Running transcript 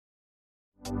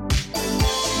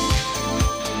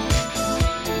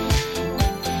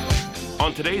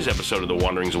On today's episode of the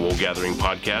Wanderings of Wool Gathering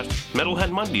podcast,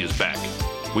 Metalhead Monday is back.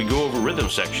 We go over rhythm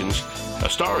sections, A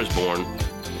Star is Born,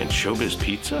 and Showbiz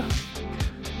Pizza.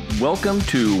 Welcome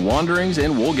to Wanderings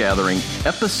and Wool Gathering,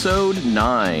 episode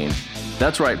 9.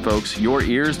 That's right, folks. Your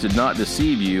ears did not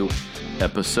deceive you.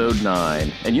 Episode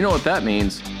 9. And you know what that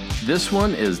means. This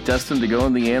one is destined to go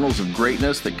in the annals of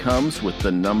greatness that comes with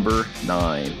the number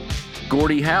 9.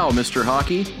 Gordie Howe, Mr.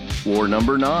 Hockey, wore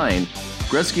number 9.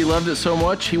 Gretzky loved it so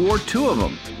much, he wore 2 of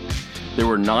them. There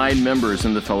were 9 members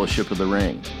in the Fellowship of the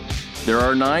Ring. There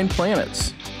are 9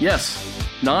 planets. Yes,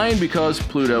 9 because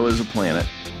Pluto is a planet.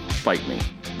 Fight me.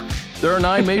 There are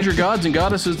 9 major gods and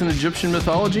goddesses in Egyptian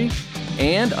mythology,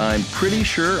 and I'm pretty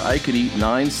sure I could eat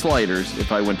 9 sliders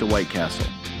if I went to White Castle.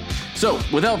 So,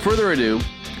 without further ado,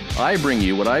 I bring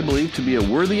you what I believe to be a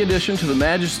worthy addition to the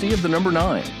majesty of the number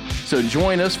 9. So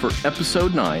join us for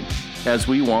episode 9 as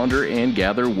we wander and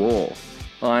gather wool.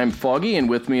 I'm Foggy, and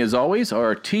with me as always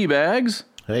are T-Bags.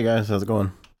 Hey guys, how's it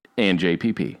going? And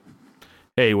JPP.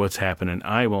 Hey, what's happening?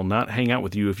 I will not hang out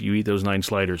with you if you eat those 9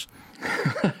 sliders.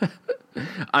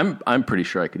 I'm pretty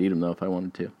sure I could eat them though if I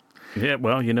wanted to. Yeah,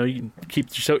 well, you know, you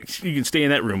can stay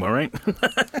in that room, all right?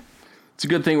 It's a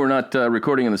good thing we're not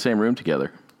recording in the same room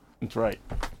together. That's right.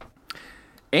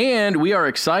 And we are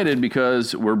excited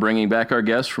because we're bringing back our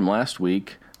guest from last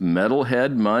week,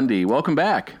 Metalhead Monday. Welcome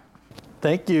back.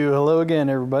 Thank you. Hello again,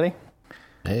 everybody.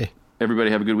 Hey. Everybody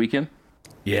have a good weekend?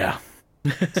 Yeah.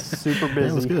 Super busy.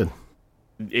 That was good.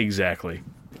 Exactly.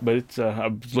 But it's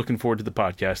I'm looking forward to the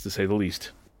podcast, to say the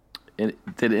least. And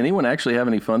did anyone actually have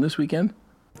any fun this weekend?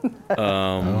 And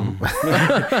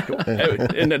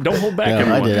don't hold back, Yeah,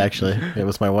 everyone. I did actually. It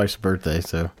was my wife's birthday,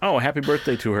 so. Oh, happy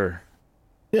birthday to her.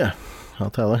 Yeah,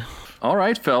 I'll tell her. All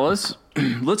right, fellas.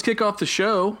 Let's kick off the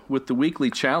show with the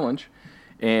weekly challenge.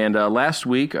 And last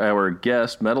week, our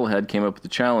guest, Metalhead, came up with the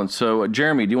challenge. So,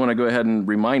 Jeremy, do you want to go ahead and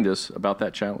remind us about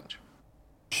that challenge?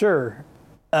 Sure.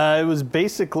 It was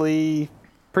basically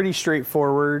pretty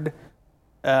straightforward.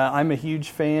 I'm a huge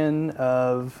fan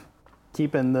of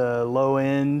keeping the low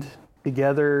end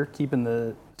together, keeping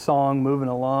the song moving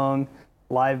along.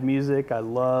 Live music, I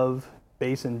love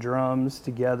bass and drums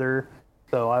together.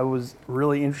 So I was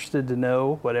really interested to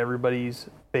know what everybody's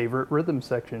favorite rhythm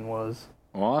section was.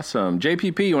 Awesome.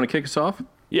 JPP, you want to kick us off?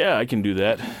 Yeah, I can do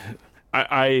that.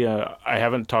 I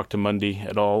haven't talked to Monday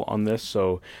at all on this,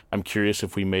 so I'm curious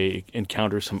if we may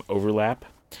encounter some overlap.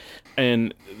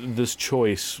 And this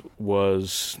choice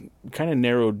was kind of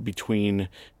narrowed between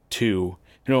 2.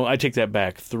 I take that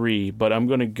back, 3, but I'm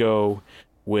going to go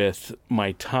with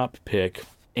my top pick,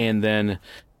 and then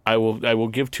I will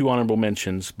give 2 honorable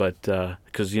mentions, but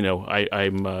because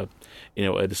I'm a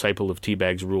disciple of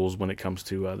T-Bag's rules when it comes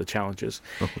to the challenges.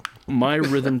 My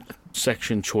rhythm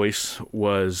section choice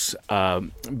was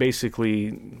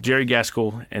basically Jerry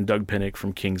Gaskill and Doug Pinnick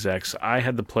from King's X. I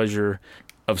had the pleasure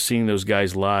of seeing those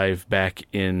guys live back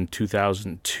in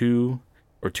 2002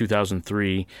 or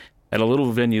 2003 at a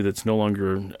little venue that's no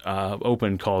longer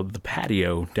open called The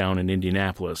Patio down in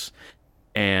Indianapolis.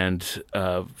 And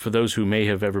for those who may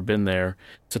have ever been there,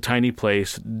 it's a tiny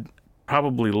place,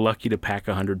 probably lucky to pack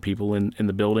 100 people in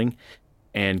the building.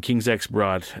 And King's X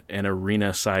brought an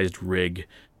arena-sized rig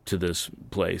to this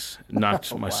place.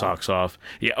 Knocked my socks off.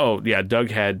 Yeah,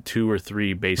 Doug had 2 or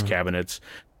 3 bass cabinets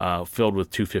filled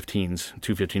with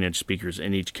 215-inch speakers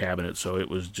in each cabinet, so it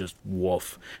was just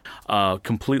woof.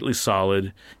 Completely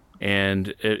solid.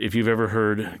 And if you've ever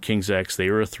heard King's X, they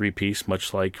were a 3-piece,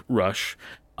 much like Rush.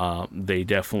 They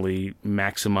definitely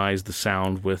maximized the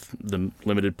sound with the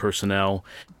limited personnel,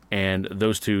 and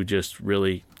those 2 just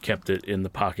really kept it in the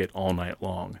pocket all night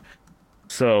long.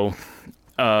 So,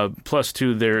 plus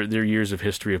 2, their years of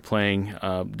history of playing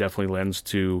definitely lends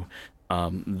to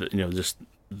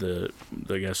the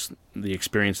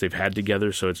experience they've had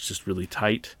together. So it's just really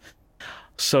tight.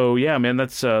 So yeah, man,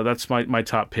 that's my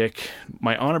top pick.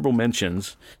 My honorable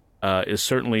mentions is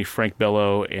certainly Frank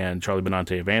Bello and Charlie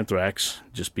Benante of Anthrax,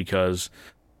 just because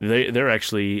they're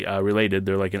actually related.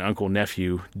 They're like an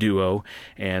uncle-nephew duo,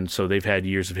 and so they've had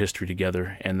years of history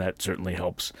together, and that certainly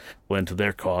helps lend to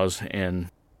their cause,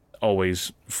 and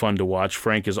always fun to watch.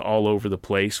 Frank is all over the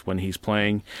place when he's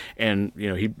playing, and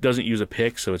he doesn't use a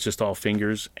pick, so it's just all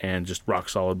fingers and just rock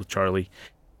solid with Charlie.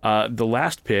 The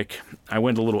last pick, I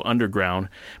went a little underground,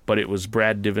 but it was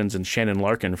Brad Divins and Shannon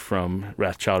Larkin from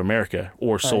Wrathchild America,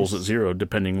 or Souls at Zero,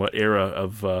 depending what era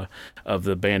of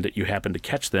the band that you happen to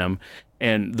catch them.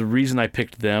 And the reason I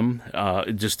picked them,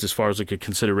 just as far as like a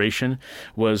consideration,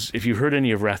 was if you heard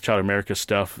any of Wrathchild America's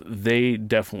stuff, they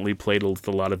definitely played with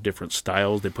a lot of different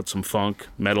styles. They put some funk,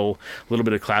 metal, a little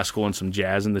bit of classical, and some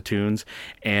jazz in the tunes,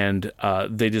 and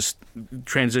they just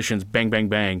transitions bang, bang,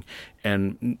 bang,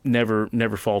 and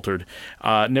never faltered.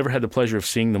 Never had the pleasure of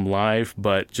seeing them live,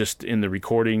 but just in the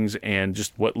recordings and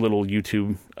just what little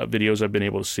YouTube videos I've been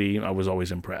able to see, I was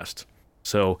always impressed.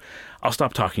 So I'll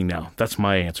stop talking now. That's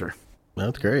my answer.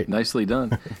 That's great. Nicely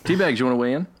done. T-Bags, you want to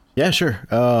weigh in? Yeah, sure.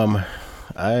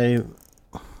 I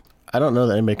don't know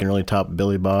that anybody can really top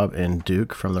Billy Bob and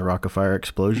Duke from the Rock of Fire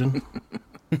Explosion.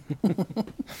 I don't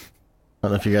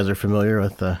know if you guys are familiar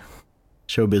with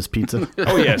Showbiz Pizza.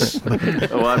 Oh, yes.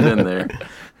 Oh, I've been there.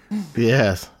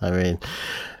 Yes. I mean,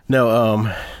 no,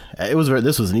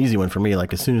 this was an easy one for me.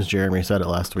 Like, as soon as Jeremy said it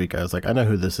last week, I was like, I know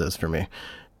who this is for me.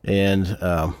 And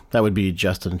that would be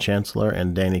Justin Chancellor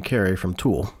and Danny Carey from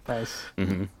Tool. Nice.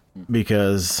 Mm-hmm.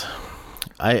 Because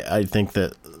I think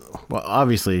that, well,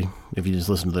 obviously, if you just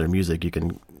listen to their music, you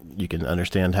can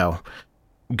understand how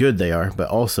good they are. But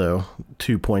also,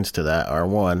 2 points to that are,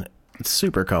 one, it's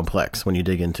super complex when you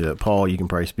dig into it. Paul, you can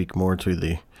probably speak more to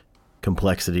the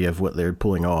complexity of what they're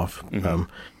pulling off, as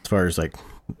far as like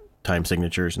time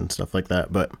signatures and stuff like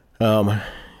that. But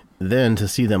then to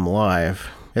see them live,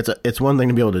 it's one thing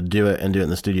to be able to do it and do it in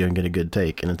the studio and get a good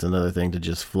take, and it's another thing to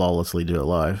just flawlessly do it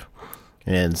live.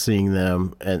 And seeing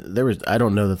them, and I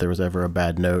don't know that there was ever a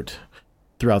bad note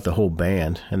throughout the whole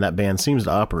band, and that band seems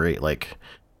to operate like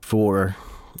 4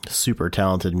 super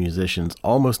talented musicians,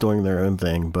 almost doing their own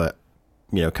thing, but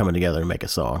coming together to make a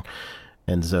song.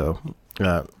 And so,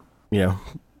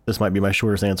 this might be my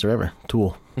shortest answer ever.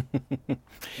 Tool.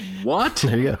 What?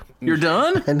 There you go. You're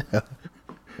done? I know.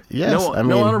 Yes.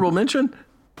 No honorable mention?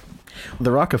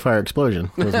 The Rock of Fire Explosion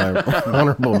was my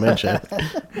honorable mention.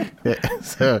 Yeah,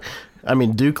 so,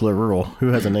 Duke LaRue, who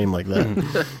has a name like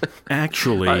that?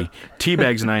 Actually,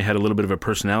 T-Bags and I had a little bit of a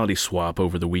personality swap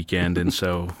over the weekend, and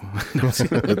so... That's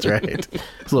right.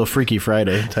 It's a little Freaky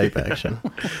Friday type action.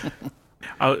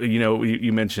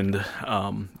 You mentioned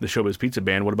the Showbiz Pizza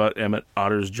Band. What about Emmett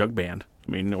Otter's Jug Band?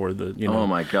 Or the oh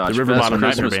my gosh, the River best Bottom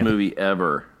Christmas Nightmare movie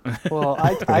ever. Well,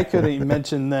 I couldn't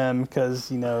mention them because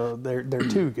they're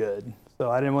too good,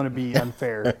 so I didn't want to be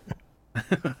unfair.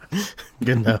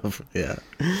 Good enough. Yeah.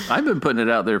 I've been putting it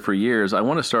out there for years. I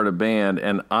want to start a band,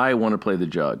 and I want to play the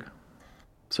jug.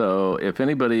 So if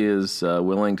anybody is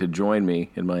willing to join me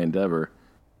in my endeavor,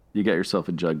 you got yourself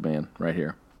a jug band right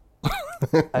here.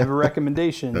 I have a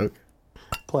recommendation. Okay.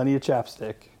 Plenty of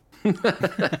chapstick. I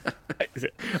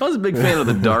was a big fan of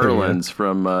the Darlings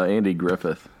from Andy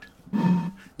Griffith.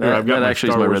 I've got that my actually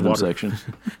is Star my Wars rhythm water. section.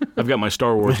 I've got my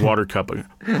Star Wars water cup. There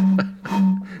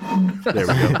we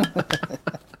go.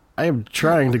 I am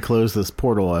trying to close this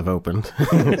portal I've opened.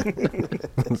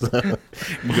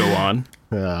 Go on.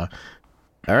 All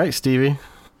right, Stevie.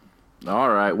 All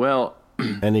right. Well,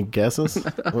 Any guesses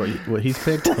what he's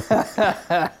picked?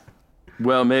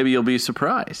 well, maybe you'll be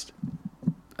surprised.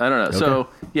 I don't know. Okay. So,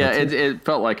 yeah, it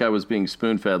felt like I was being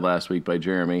spoon-fed last week by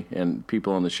Jeremy, and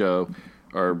people on the show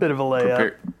are Bit of a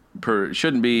layup.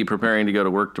 shouldn't be preparing to go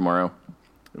to work tomorrow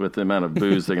with the amount of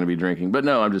booze they're going to be drinking. But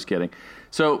no, I'm just kidding.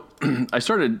 So I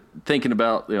started thinking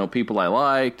about people I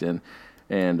liked and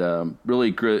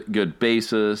really good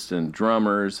bassists and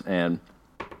drummers, and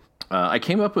I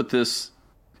came up with this.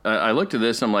 I looked at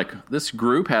this. I'm like, this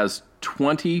group has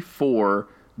 24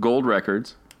 gold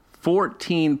records,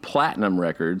 14 platinum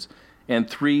records, and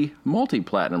 3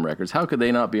 multi-platinum records. How could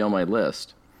they not be on my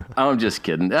list? I'm just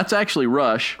kidding. That's actually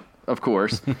Rush, of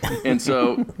course. And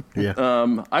so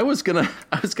Yeah. I was gonna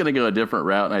go a different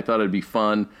route, and I thought it'd be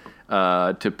fun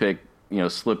to pick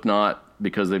Slipknot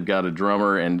because they've got a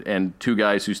drummer and 2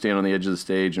 guys who stand on the edge of the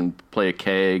stage and play a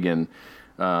keg, and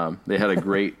they had a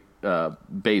great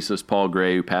bassist, Paul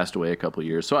Gray, who passed away a couple of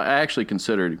years. So I actually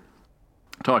considered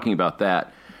talking about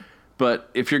that. But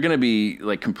if you're going to be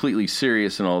completely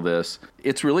serious in all this,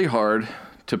 it's really hard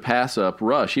to pass up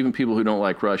Rush. Even people who don't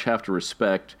like Rush have to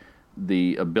respect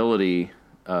the ability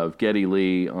of Geddy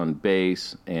Lee on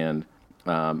bass and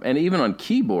even on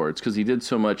keyboards, because he did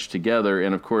so much together.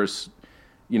 And of course,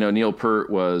 Neil Peart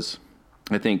was,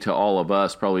 I think, to all of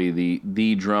us, probably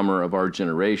the drummer of our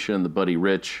generation, the Buddy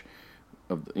Rich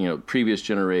of previous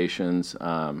generations.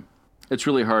 It's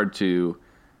really hard to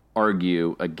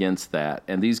argue against that.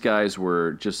 And these guys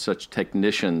were just such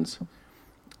technicians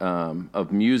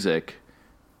of music.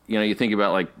 You think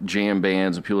about jam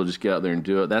bands and people just get out there and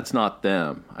do it. That's not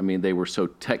them. I mean, they were so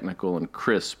technical and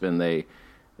crisp, and they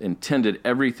intended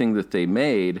everything that they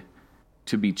made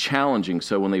to be challenging.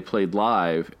 So when they played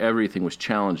live, everything was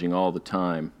challenging all the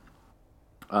time.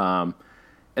 And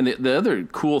the other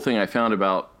cool thing I found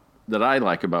that I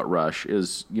like about Rush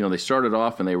is, they started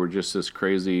off and they were just this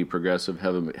crazy progressive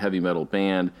heavy metal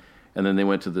band, and then they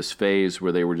went to this phase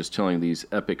where they were just telling these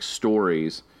epic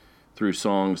stories through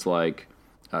songs like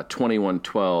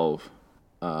 2112,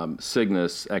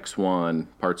 Cygnus X1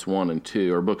 Parts 1 and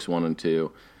 2, or Books 1 and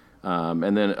 2,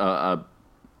 and then a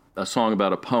song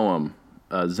about a poem,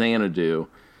 Xanadu.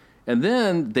 And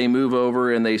then they move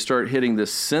over and they start hitting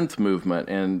this synth movement,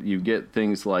 and you get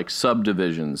things like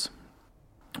Subdivisions.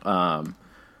 And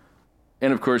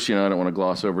of course, I don't want to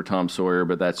gloss over Tom Sawyer,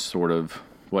 but that's sort of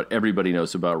what everybody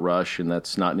knows about Rush, and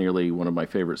that's not nearly one of my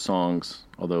favorite songs,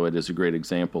 although it is a great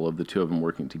example of the two of them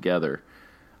working together.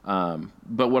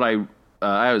 But what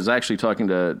I was actually talking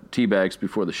to T-Bags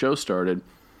before the show started,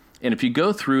 and if you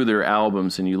go through their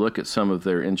albums and you look at some of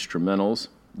their instrumentals,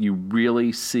 you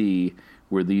really see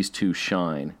where these two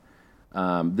shine.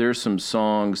 There's some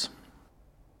songs,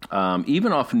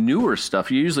 even off newer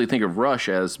stuff. You usually think of Rush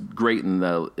as great in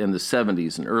the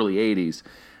 70s and early 80s,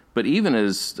 but even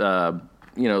as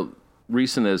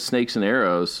recent as Snakes and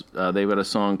Arrows, they've got a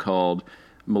song called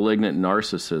Malignant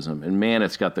Narcissism, and man,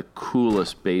 it's got the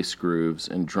coolest bass grooves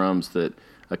and drums that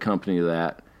accompany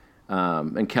that.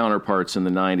 And Counterparts in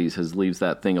the 90s leaves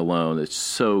that thing alone. It's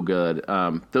so good.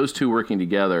 Those two working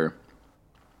together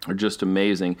are just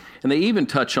amazing. And they even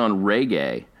touch on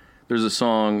reggae. There's a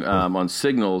song on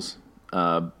Signals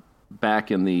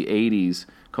back in the 80s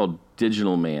called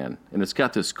Digital Man, and it's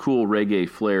got this cool reggae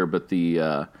flair, but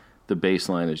the bass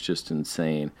line is just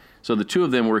insane. So the two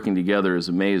of them working together is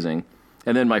amazing.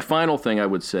 And then my final thing I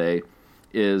would say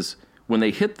is when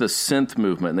they hit the synth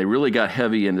movement, and they really got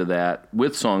heavy into that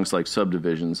with songs like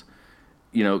Subdivisions,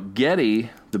 Geddy,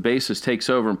 the bassist, takes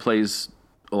over and plays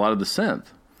a lot of the synth.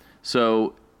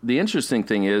 So the interesting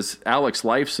thing is Alex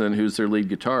Lifeson, who's their lead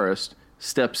guitarist,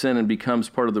 steps in and becomes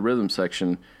part of the rhythm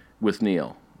section with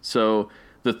Neil. So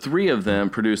the three of them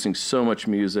producing so much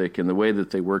music and the way that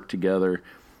they work together,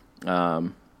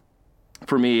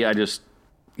 for me, I just,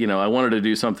 I wanted to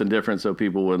do something different so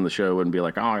people in the show wouldn't be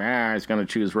like, oh, yeah, he's going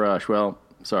to choose Rush. Well,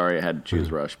 sorry, I had to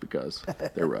choose Rush because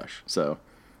they're Rush. So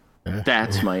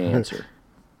that's my answer.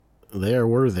 They are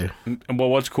worthy. Well,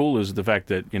 what's cool is the fact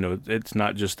that, it's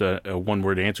not just a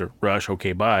one-word answer, Rush,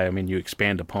 okay, bye. I mean, you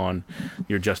expand upon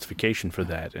your justification for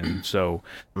that. And so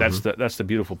that's the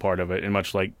beautiful part of it. And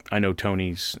much like I know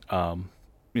Tony's,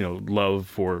 love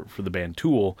for the band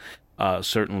Tool,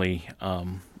 certainly,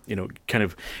 kind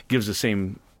of gives the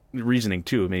same reasoning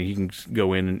too. I mean, he can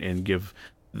go in and give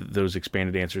those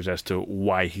expanded answers as to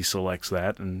why he selects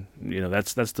that, and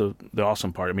that's the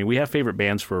awesome part. I mean, we have favorite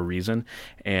bands for a reason,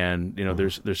 and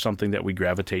there's something that we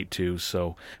gravitate to.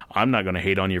 So I'm not going to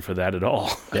hate on you for that at all.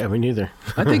 Yeah, me neither.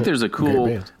 I think there's a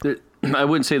cool. I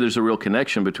wouldn't say there's a real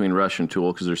connection between Rush and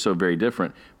Tool because they're so very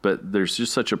different, but there's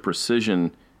just such a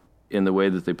precision in the way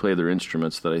that they play their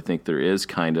instruments that I think there is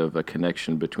kind of a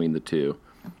connection between the two,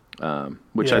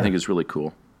 which I think is really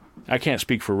cool. I can't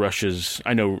speak for Rush's.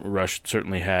 I know Rush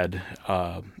certainly had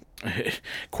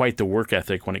quite the work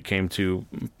ethic when it came to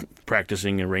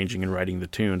practicing, arranging, and writing the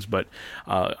tunes. But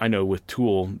I know with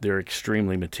Tool, they're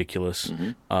extremely meticulous.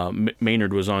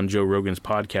 Maynard was on Joe Rogan's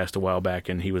podcast a while back,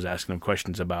 and he was asking him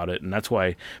questions about it. And that's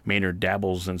why Maynard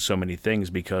dabbles in so many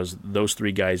things, because those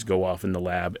three guys go off in the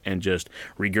lab and just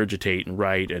regurgitate and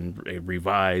write and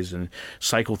revise and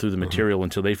cycle through the material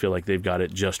until they feel like they've got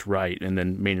it just right. And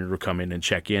then Maynard will come in and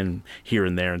check in here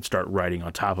and there and start writing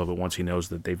on top of it once he knows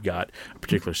that they've got a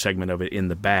particular segment of it in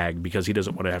the bag, because he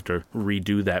doesn't want to have to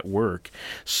redo that work.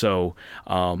 So,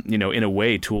 in a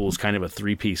way, Tool is kind of a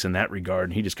three-piece in that regard,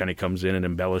 and he just kind of comes in and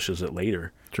embellishes it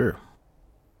later. True.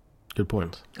 Good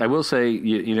points. I will say,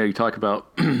 you talk about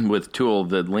with Tool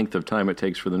the length of time it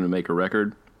takes for them to make a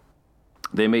record.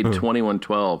 They made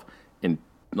 2112 in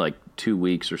like 2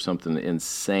 weeks or something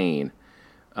insane.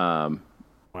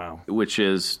 Wow. Which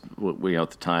is, at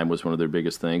the time was one of their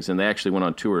biggest things. And they actually went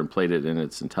on tour and played it in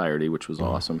its entirety, which was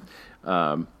awesome.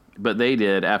 But they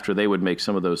did, after they would make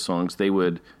some of those songs, they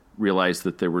would realize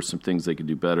that there were some things they could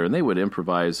do better. And they would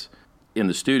improvise in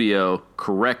the studio,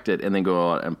 correct it, and then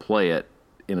go out and play it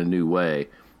in a new way.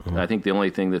 I think the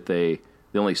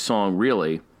only song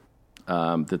really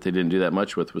that they didn't do that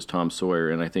much with was Tom Sawyer.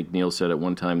 And I think Neil said at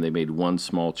one time they made one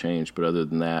small change, but other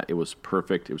than that, it was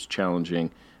perfect. It was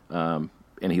challenging.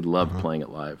 And he loved playing it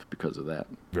live because of that.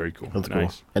 Very cool. That's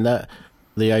nice. cool. And that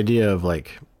the idea of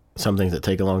like some things that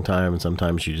take a long time, and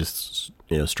sometimes you just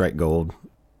strike gold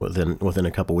within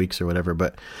a couple weeks or whatever.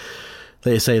 But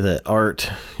they say that art,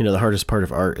 the hardest part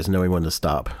of art is knowing when to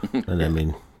stop. And I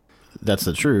mean, that's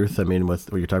the truth. I mean,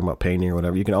 with when you're talking about painting or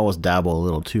whatever, you can always dabble a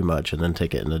little too much and then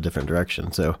take it in a different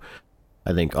direction. So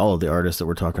I think all of the artists that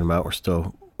we're talking about, we're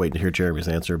still waiting to hear Jeremy's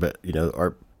answer, but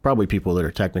are probably people that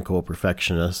are technical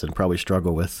perfectionists and probably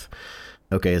struggle with,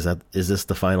 okay, is this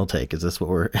the final take? Is this what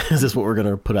we're going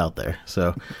to put out there?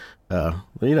 So,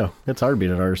 it's hard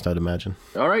being an artist, I'd imagine.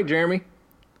 All right, Jeremy,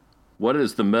 what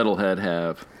does the metalhead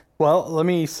have? Well, let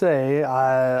me say,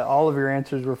 all of your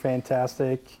answers were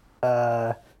fantastic.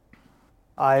 I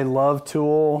love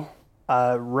Tool.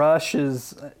 Rush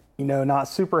is, not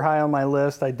super high on my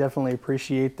list. I definitely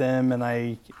appreciate them, and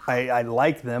I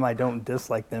like them. I don't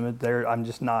dislike them. I'm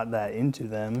just not that into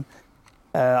them.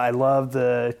 I love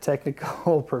the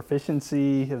technical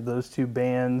proficiency of those two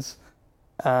bands.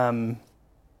 The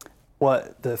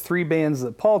three bands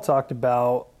that Paul talked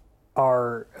about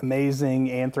are amazing.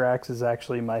 Anthrax is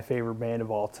actually my favorite band of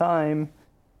all time.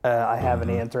 I have an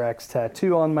Anthrax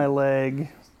tattoo on my leg,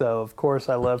 so of course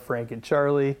I love Frank and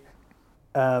Charlie.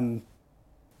 And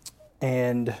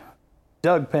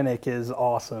Doug Pinnick is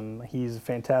awesome. He's a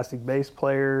fantastic bass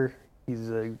player. He's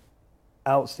an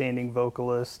outstanding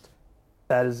vocalist.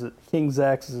 King's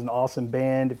X is an awesome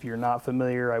band. If you're not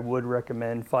familiar, I would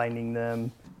recommend finding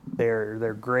them.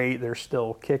 They're great. They're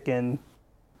still kicking,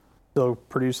 still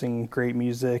producing great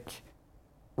music.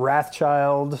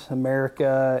 Wrathchild,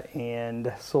 America,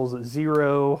 and Souls at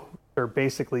Zero are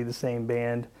basically the same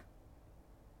band.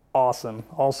 Awesome.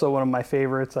 Also one of my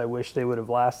favorites. I wish they would have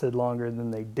lasted longer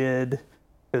than they did,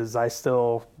 because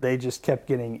they just kept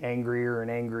getting angrier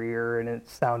and angrier, and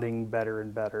it's sounding better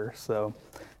and better. So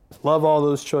love all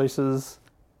those choices.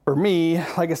 For me,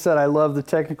 like I said, I love the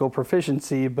technical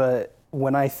proficiency, but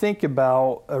when I think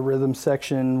about a rhythm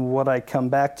section, what I come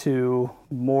back to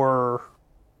more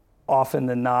often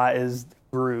than not is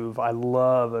groove. I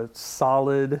love a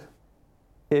solid,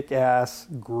 kick-ass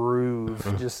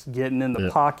groove, just getting in the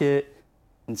pocket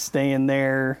and staying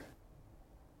there.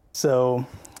 So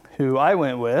who I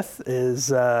went with is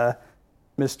Mr.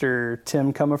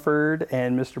 Tim Comerford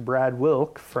and Mr. Brad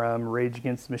Wilk from Rage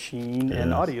Against the Machine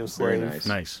and Audioslave. Very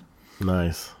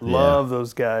Nice. Love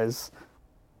those guys.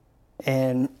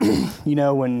 And,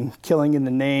 when Killing in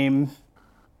the Name,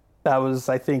 that was,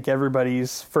 I think,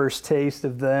 everybody's first taste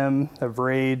of them, of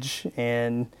Rage.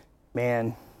 And,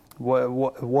 man,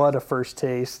 what a first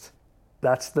taste.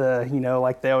 That's the,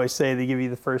 like they always say, they give you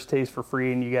the first taste for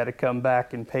free and you got to come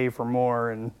back and pay for more.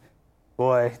 And,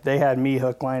 boy, they had me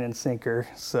hook, line, and sinker.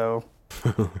 So,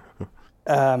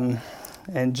 and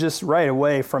just right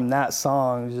away from that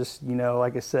song, just,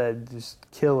 like I said, just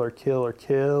killer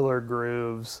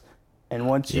grooves. And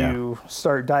once you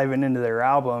start diving into their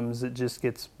albums, it just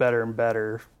gets better and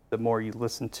better the more you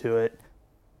listen to it.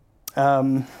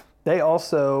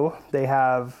 They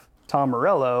have Tom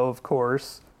Morello, of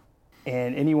course,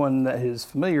 and anyone that is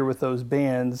familiar with those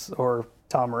bands or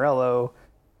Tom Morello,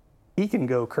 he can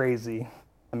go crazy.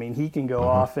 I mean, he can go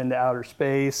off into outer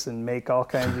space and make all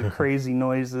kinds of crazy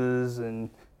noises, and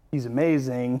he's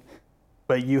amazing.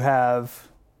 But you have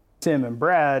Tim and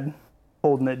Brad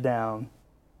holding it down.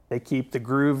 They keep the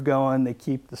groove going. They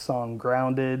keep the song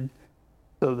grounded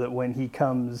so that when he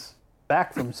comes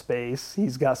back from space,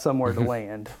 he's got somewhere to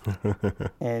land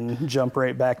and jump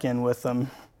right back in with them.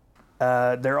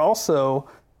 They're also,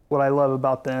 what I love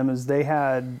about them is they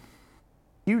had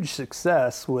huge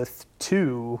success with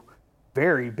two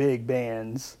very big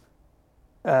bands.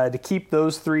 To keep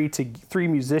those three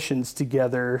musicians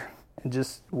together and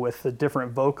just with a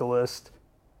different vocalist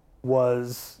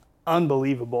was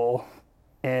unbelievable.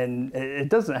 And it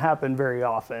doesn't happen very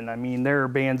often. I mean, there are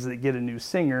bands that get a new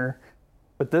singer,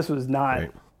 but this was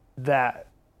not that.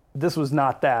 This was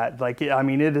not that. Like, I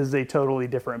mean, it is a totally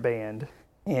different band.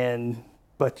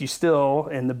 But you still,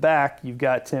 in the back, you've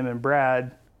got Tim and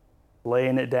Brad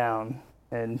laying it down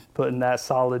and putting that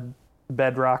solid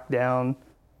bedrock down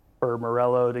for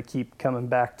Morello to keep coming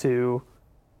back to.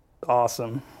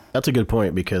 Awesome. That's a good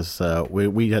point, because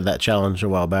we had that challenge a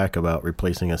while back about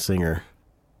replacing a singer.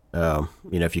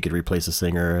 If you could replace a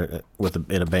singer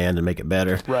in a band and make it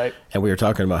better. Right. And we were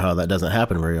talking about how that doesn't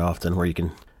happen very often, where you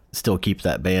can still keep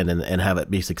that band and have it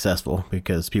be successful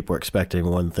because people are expecting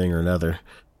one thing or another.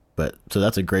 But so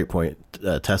that's a great point,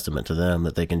 testament to them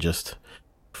that they can just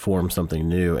form something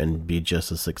new and be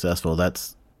just as successful.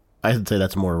 I would say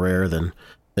that's more rare than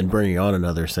bringing on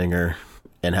another singer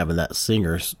and having that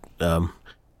singer's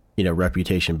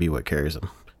reputation be what carries them.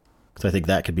 So I think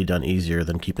that could be done easier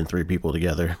than keeping three people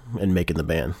together and making the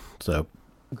band. So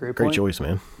great choice,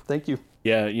 man. Thank you.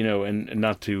 Yeah, and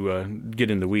not to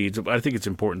get in the weeds, but I think it's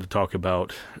important to talk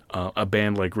about a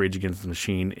band like Rage Against the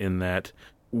Machine in that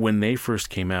when they first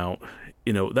came out,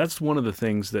 that's one of the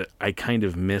things that I kind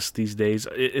of miss these days.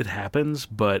 It happens,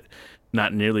 but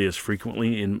not nearly as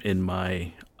frequently in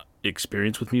my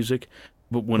experience with music.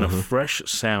 But when a fresh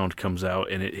sound comes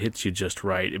out and it hits you just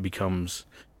right, it becomes,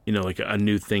 like a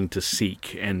new thing to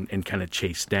seek and kind of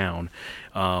chase down.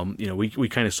 We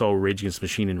kind of saw Rage Against the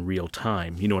Machine in real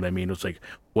time. You know what I mean? It was like,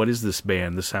 what is this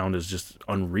band? The sound is just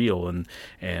unreal.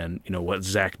 And what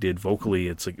Zach did vocally,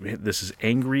 it's like, this is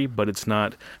angry, but it's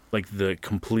not like the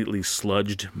completely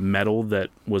sludged metal that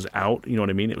was out. You know what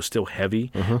I mean? It was still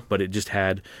heavy, but it just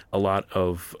had a lot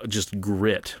of just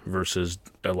grit versus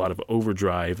a lot of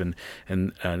overdrive, and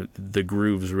the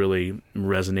grooves really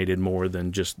resonated more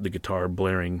than just the guitar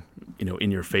blaring,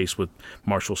 in your face with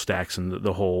Marshall stacks and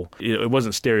the whole. It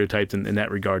wasn't stereotyped in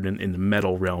that regard in the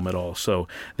metal realm at all. So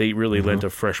they really lent a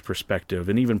fresh perspective,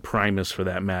 and even Primus for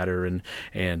that matter, and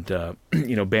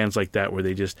bands like that where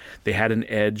they had an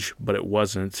edge, but it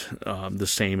wasn't the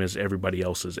same as everybody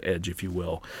else's edge, if you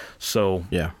will. So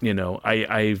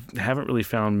I haven't really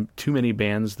found too many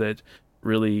bands that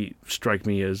really strike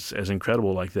me as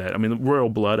incredible like that. I mean, Royal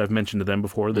Blood, I've mentioned to them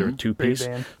before. They're a two-piece.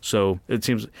 So it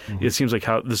seems like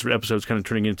how this episode's kind of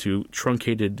turning into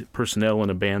truncated personnel in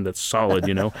a band that's solid,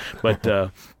 But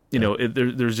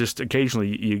there's just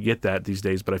occasionally you get that these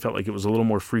days, but I felt like it was a little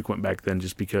more frequent back then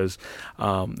just because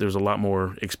there's a lot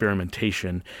more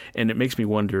experimentation. And it makes me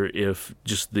wonder if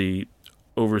just the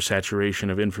oversaturation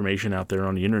of information out there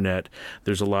on the internet,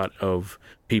 there's a lot of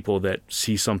people that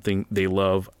see something they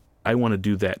love. I want to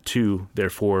do that too.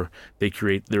 Therefore, they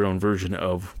create their own version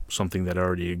of something that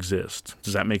already exists.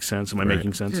 Does that make sense? Am I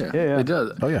making sense? Yeah, it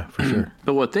does. Oh, yeah, for sure.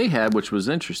 But what they had, which was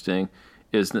interesting,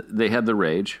 is they had the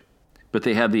rage, but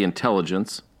they had the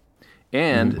intelligence,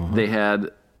 and they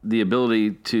had the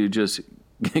ability to just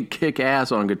kick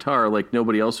ass on guitar like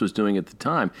nobody else was doing at the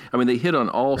time. I mean, they hit on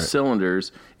all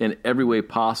cylinders in every way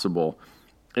possible.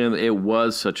 And it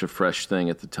was such a fresh thing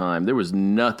at the time. There was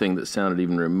nothing that sounded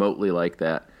even remotely like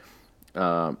that.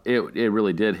 It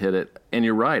really did hit it. And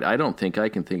you're right. I don't think I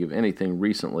can think of anything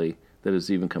recently that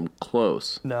has even come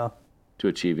close to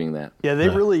achieving that. Yeah, they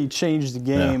really changed the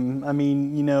game. I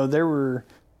mean, there were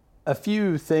a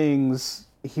few things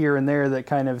here and there that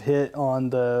kind of hit on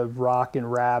the rock and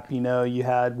rap. You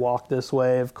had Walk This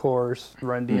Way, of course,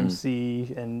 Run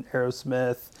DMC and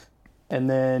Aerosmith. And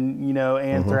then,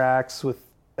 Anthrax with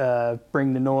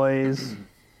Bring the Noise.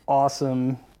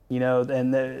 Awesome.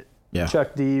 And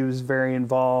Chuck D was very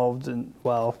involved, and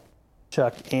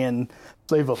Chuck and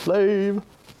Flava Flav,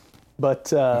 but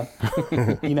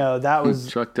that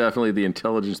was Chuck, definitely the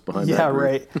intelligence behind that. Yeah,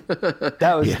 right.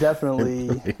 That was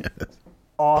definitely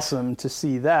awesome to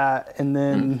see that, and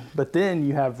then but then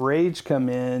you have Rage come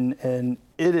in, and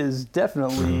it is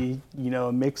definitely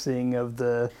a mixing of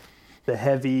the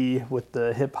heavy with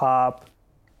the hip hop,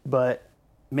 but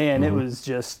man, it was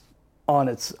just on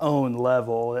its own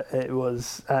level. It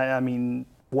was,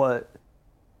 what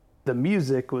the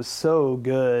music was so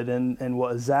good, and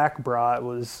what Zach brought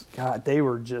was, God, they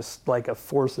were just like a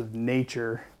force of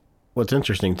nature. What's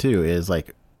interesting too is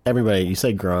like everybody, you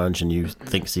say grunge and you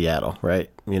think Seattle, right?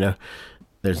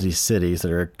 There's these cities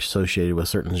that are associated with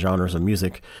certain genres of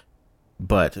music,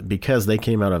 but because they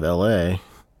came out of LA,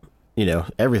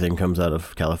 everything comes out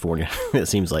of California, it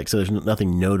seems like. So there's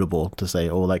nothing notable to say,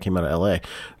 oh, that came out of LA.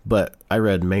 But I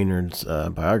read Maynard's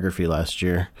autobiography last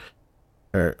year,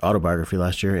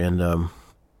 and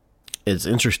it's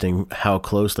interesting how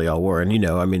close they all were. And,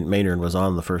 Maynard was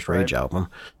on the first Rage album,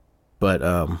 but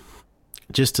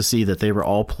just to see that they were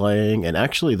all playing, and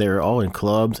actually they were all in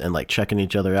clubs and like checking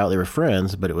each other out. They were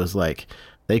friends, but it was like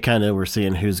they kind of were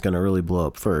seeing who's going to really blow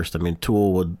up first. I mean,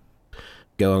 Tool would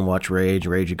go and watch Rage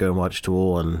would go and watch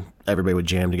Tool, and everybody would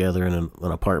jam together in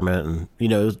an apartment. And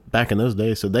it was back in those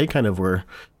days, so they kind of were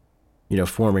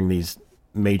forming these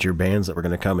major bands that were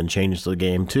going to come and change the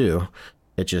game too.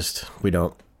 It just we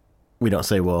don't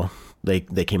say, well, they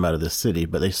came out of this city,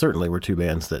 but they certainly were two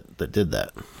bands that did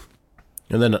that.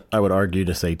 And then I would argue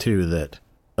to say too that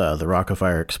the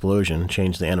Rock-afire Explosion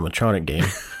changed the animatronic game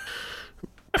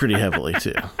pretty heavily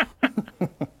too.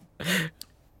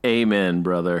 Amen,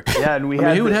 brother. Yeah, and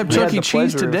who would have Chuck E.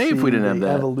 Cheese today if we didn't have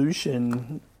that?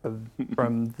 Evolution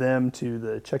from them to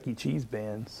the Chuck E. Cheese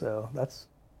band. So that's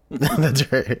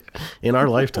that's right. In our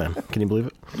lifetime, can you believe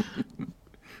it?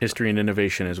 History and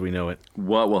innovation as we know it.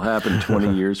 What will happen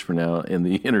 20 years from now in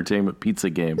the entertainment pizza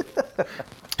game?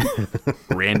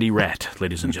 Randy Rat,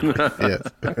 ladies and gentlemen.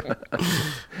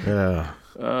 Yes.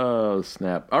 Oh,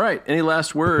 snap. All right. Any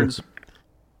last words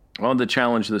on the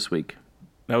challenge this week?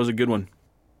 That was a good one.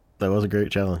 That was a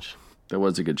great challenge. That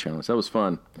was a good challenge. That was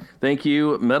fun. Thank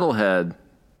you, Metalhead.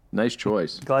 Nice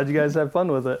choice. Glad you guys had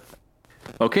fun with it.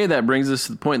 Okay, that brings us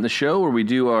to the point in the show where we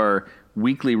do our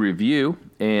weekly review,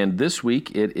 and this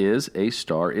week it is A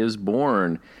Star Is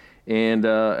Born. And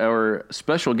our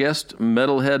special guest,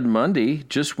 Metalhead Monday,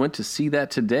 just went to see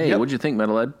that today. Yep. What'd you think,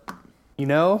 Metalhead? You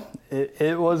know,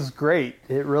 it was great.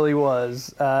 It really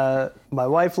was. My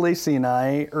wife Lacey and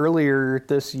I, earlier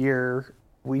this year,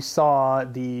 we saw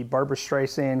the Barbra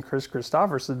Streisand, Chris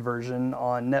Christopherson version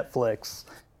on Netflix.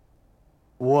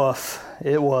 Woof.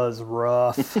 It was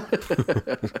rough.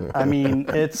 I mean,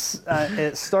 it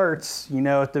starts,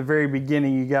 at the very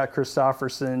beginning, you got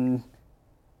Christopherson.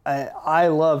 I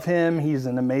love him. He's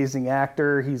an amazing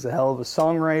actor. He's a hell of a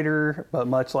songwriter, but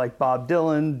much like Bob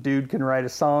Dylan, dude can write a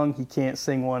song. He can't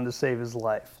sing one to save his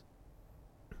life.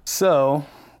 So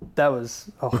that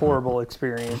was a horrible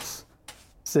experience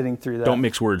sitting through that. Don't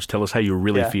mix words. Tell us how you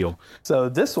really feel. So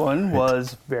this one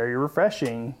was very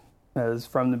refreshing, as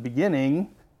from the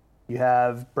beginning, you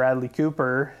have Bradley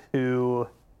Cooper, who,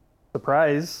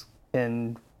 surprise,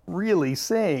 can really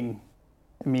sing.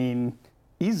 I mean,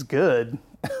 he's good.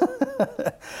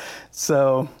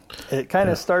 So it kind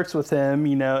of starts with him,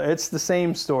 it's the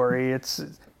same story.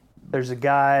 There's a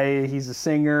guy, he's a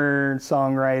singer,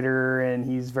 songwriter, and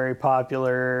he's very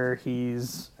popular.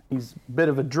 He's a bit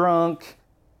of a drunk,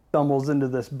 stumbles into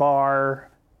this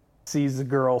bar, sees the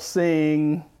girl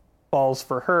sing, falls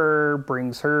for her,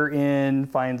 brings her in,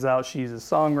 finds out she's a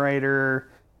songwriter.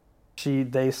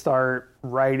 They start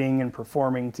writing and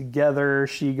performing together.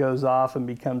 She goes off and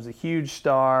becomes a huge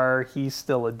star. He's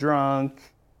still a drunk.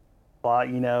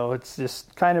 It's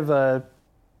just kind of a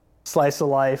slice of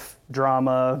life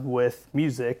drama with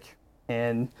music.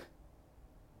 And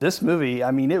this movie,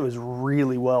 I mean, it was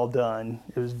really well done.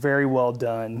 It was very well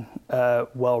done.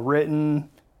 Well written,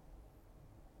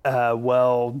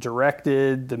 well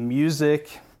directed. The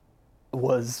music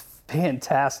was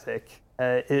fantastic.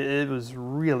 It was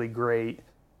really great.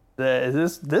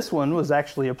 This one was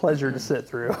actually a pleasure to sit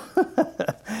through.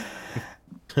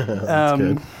 That's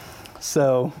good.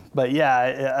 So, but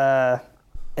yeah,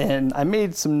 and I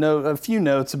made a few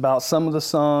notes about some of the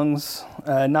songs,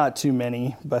 not too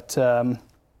many, but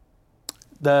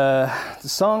the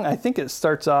song, I think it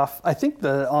starts off. I think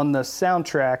on the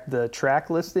soundtrack, the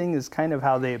track listing is kind of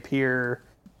how they appear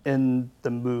in the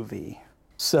movie.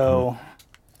 So.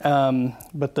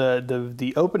 But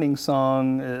the opening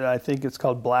song, I think it's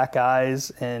called Black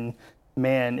Eyes, and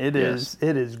man, it is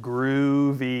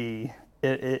groovy.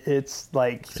 It's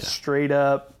like straight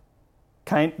up,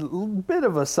 bit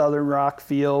of a southern rock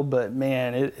feel, but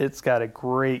man, it's got a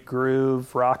great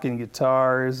groove, rocking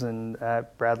guitars, and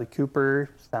Bradley Cooper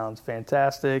sounds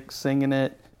fantastic singing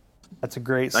it. That's a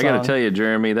great song. I got to tell you,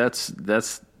 Jeremy, that's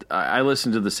I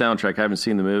listened to the soundtrack. I haven't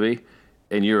seen the movie.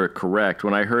 And you're correct.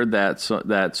 When I heard that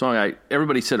song,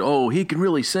 everybody said, "Oh, he can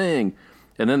really sing,"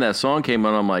 and then that song came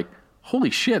on. I'm like, "Holy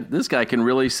shit, this guy can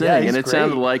really sing!" Yeah, and it great.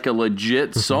 Sounded like a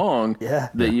legit song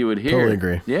that you would hear. Totally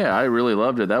agree. Yeah, I really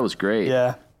loved it. That was great.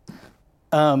 Yeah.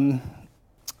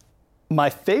 My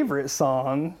favorite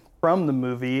song from the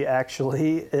movie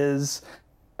actually is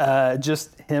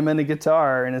just him and a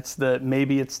guitar, and it's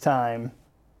Maybe It's Time.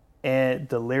 And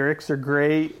the lyrics are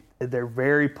great. They're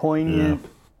very poignant.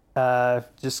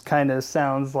 Just kind of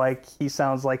sounds like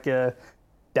a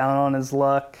down on his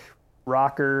luck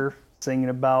rocker singing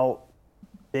about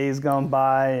days gone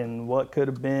by and what could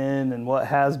have been and what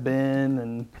has been,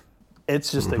 and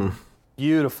it's just a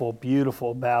beautiful,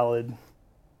 beautiful ballad.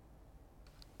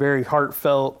 Very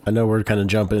heartfelt. I know we're kind of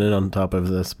jumping in on top of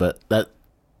this, but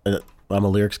I'm a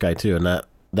lyrics guy too, and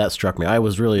that struck me. I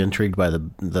was really intrigued by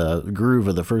the groove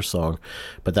of the first song,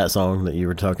 but that song that you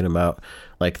were talking about,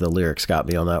 like the lyrics got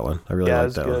me on that one. I really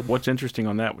liked that one. What's interesting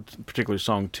on that particular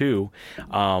song too,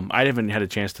 I haven't had a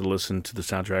chance to listen to the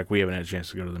soundtrack. We haven't had a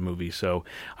chance to go to the movie, so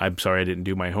I'm sorry I didn't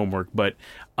do my homework. But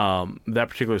that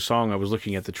particular song, I was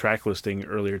looking at the track listing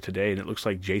earlier today, and it looks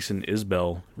like Jason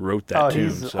Isbell wrote that tune.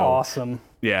 He's awesome.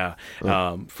 Yeah,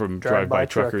 from Drive-By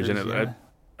Truckers, and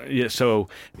yeah, so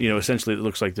essentially, it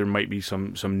looks like there might be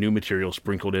some new material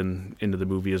sprinkled into the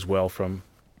movie as well, from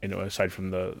aside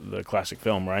from the classic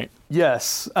film, right?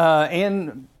 Yes,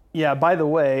 and yeah. By the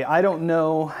way, I don't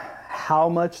know how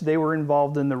much they were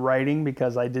involved in the writing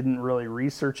because I didn't really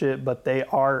research it, but they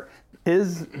are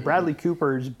Bradley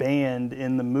Cooper's band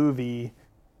in the movie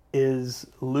is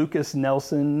Lucas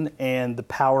Nelson and the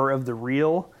Power of the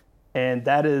Real. And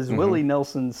that is Willie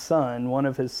Nelson's son, one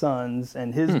of his sons,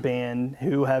 and his band,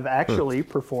 who have actually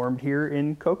performed here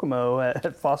in Kokomo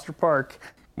at Foster Park.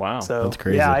 Wow, so that's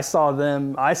crazy. Yeah, I saw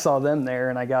them there,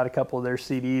 and I got a couple of their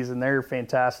CDs, and they're a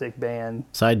fantastic band.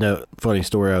 Side note, funny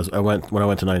story. When I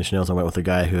went to Nine Inch Nails, I went with a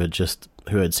guy who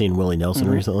had seen Willie Nelson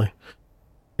recently,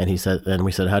 And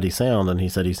we said, how'd he sound? And he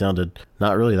said he sounded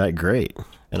not really that great.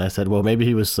 And I said, well, maybe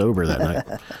he was sober that night.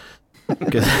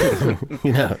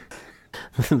 Because,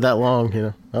 that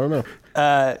long, I don't know.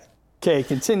 Okay,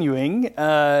 continuing.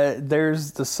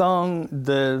 There's the song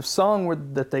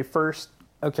that they first,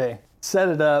 set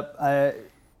it up.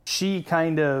 She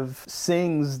kind of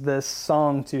sings this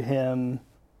song to him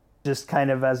just kind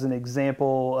of as an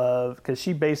example of, because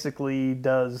she basically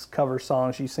does cover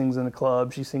songs. She sings in a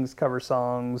club, she sings cover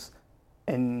songs,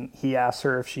 and he asks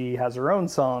her if she has her own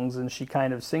songs, and she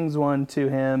kind of sings one to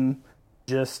him,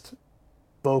 just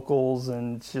vocals,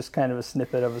 and it's just kind of a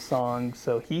snippet of a song.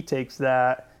 So he takes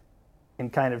that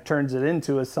and kind of turns it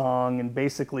into a song and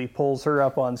basically pulls her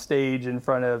up on stage in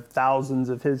front of thousands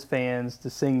of his fans to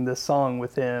sing this song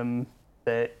with him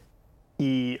that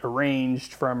he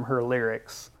arranged from her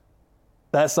lyrics.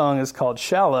 That song is called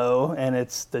Shallow, and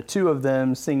it's the two of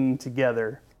them singing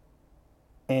together.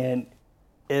 And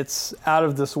it's out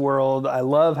of this world. I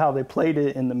love how they played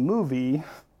it in the movie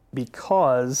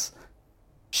because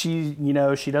she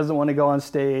doesn't want to go on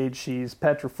stage. She's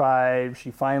petrified.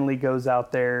 She finally goes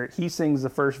out there. He sings the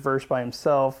first verse by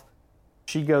himself.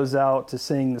 She goes out to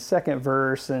sing the second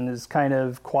verse and is kind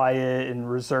of quiet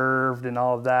and reserved and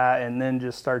all of that, and then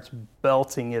just starts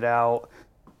belting it out.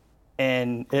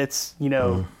 And it's,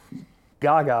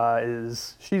 Gaga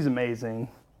she's amazing.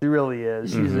 She really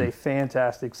is. She's a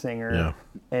fantastic singer.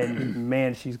 Yeah. And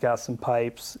man, she's got some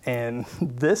pipes. And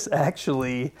this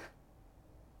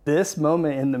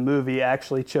moment in the movie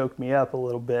actually choked me up a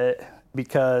little bit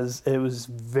because it was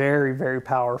very, very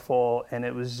powerful. And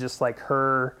it was just like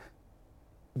her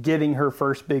getting her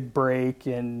first big break.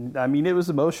 And I mean, it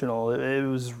was emotional. It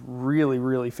was really,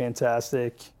 really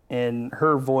fantastic. And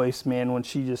her voice, man, when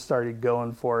she just started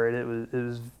going for it, it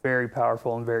was very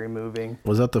powerful and very moving.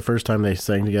 Was that the first time they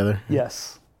sang together?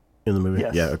 Yes. In the movie?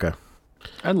 Yes. Yeah, okay.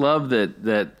 I love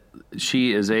that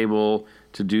she is able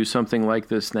to do something like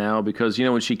this now because,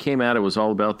 when she came out, it was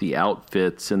all about the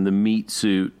outfits and the meat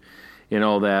suit and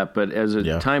all that. But as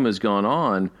time has gone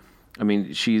on, I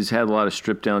mean, she's had a lot of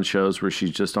stripped down shows where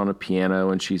she's just on a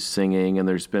piano and she's singing, and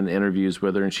there's been interviews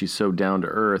with her, and she's so down to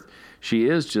earth. She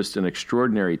is just an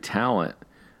extraordinary talent,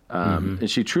 and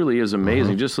she truly is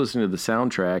amazing. Just listening to the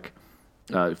soundtrack,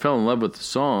 fell in love with the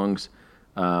songs.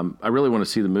 I really want to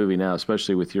see the movie now,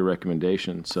 especially with your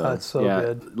recommendation. So, it's so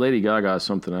good. Lady Gaga is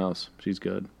something else. She's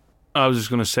good. I was just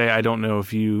going to say, I don't know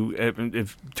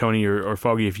if Tony or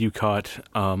Foggy, if you caught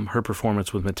her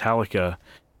performance with Metallica.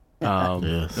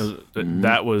 Yes.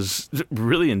 That was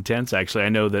really intense, actually. I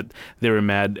know that they were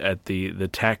mad at the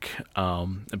tech.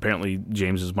 Apparently,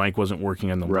 James's mic wasn't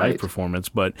working on the live performance,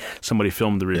 but somebody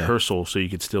filmed the rehearsal so you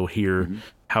could still hear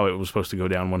how it was supposed to go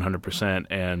down 100%.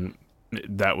 And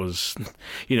that was,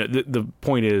 the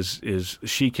point is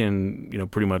she can,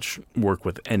 pretty much work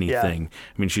with anything.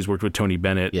 Yeah. I mean, she's worked with Tony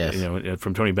Bennett. Yes.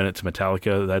 From Tony Bennett to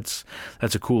Metallica. That's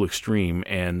a cool extreme,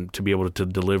 and to be able to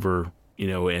deliver,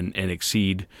 and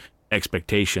exceed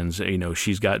expectations.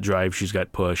 She's got drive, she's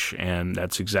got push, and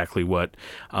that's exactly what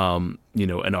an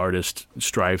artist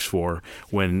strives for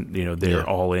when they're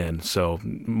all in. So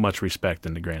much respect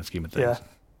in the grand scheme of things.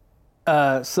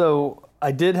 Yeah. So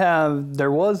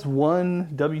there was one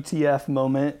WTF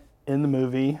moment in the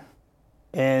movie,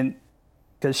 and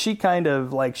because she kind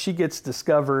of she gets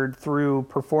discovered through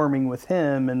performing with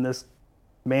him, and this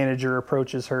manager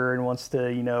approaches her and wants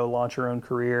to, launch her own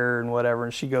career and whatever.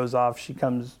 And she goes off,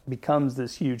 becomes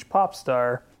this huge pop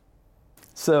star.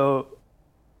 So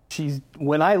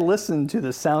when I listened to the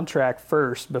soundtrack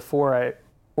first before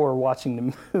watching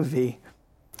the movie,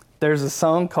 there's a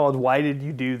song called Why Did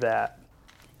You Do That?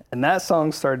 And that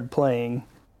song started playing,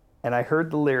 and I heard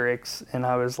the lyrics, and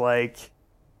I was like,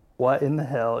 what in the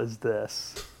hell is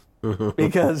this?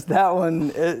 Because that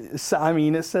one, it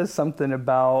says something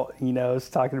about, it's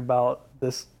talking about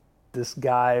this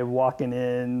guy walking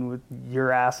in with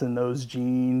your ass in those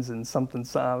jeans and something.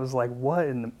 So I was like, what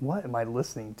am I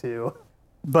listening to?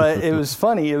 But it was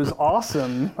funny. It was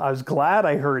awesome. I was glad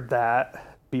I heard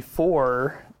that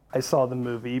before I saw the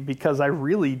movie because I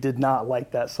really did not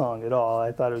like that song at all.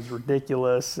 I thought it was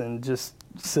ridiculous and just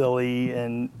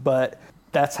silly, but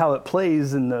that's how it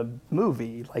plays in the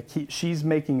movie. She's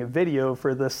making a video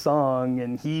for this song,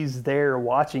 and he's there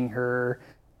watching her.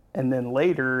 And then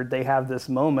later they have this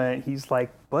moment. He's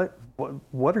like,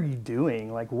 what are you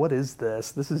doing? What is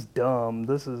this? This is dumb.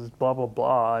 This is blah, blah,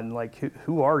 blah. And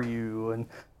who are you? And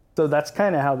so that's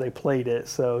kind of how they played it.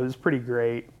 So it was pretty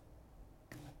great.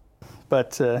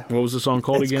 But what was the song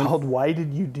called again? It's called Why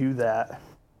Did You Do That?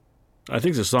 I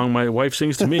think it's a song my wife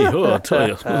sings to me. Oh, I'll tell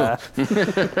you.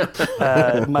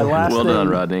 My last Well thing, done,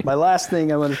 Rodney. My last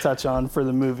thing I want to touch on for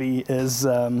the movie is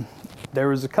there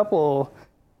was a couple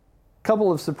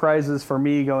of surprises for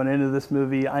me going into this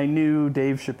movie. I knew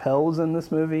Dave Chappelle was in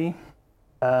this movie.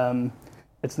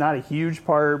 It's not a huge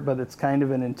part, but it's kind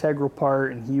of an integral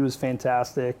part, and he was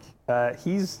fantastic.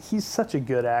 He's such a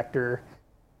good actor.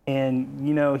 And,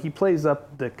 you know, he plays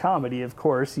up the comedy, of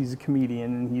course. He's a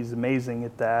comedian, and he's amazing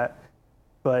at that.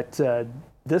 But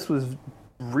this was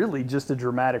really just a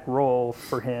dramatic role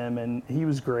for him, and he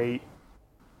was great.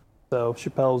 So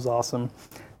Chappelle was awesome.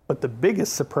 But the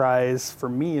biggest surprise for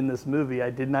me in this movie,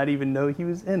 I did not even know he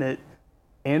was in it,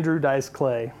 Andrew Dice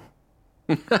Clay.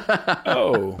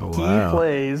 Oh, Wow. He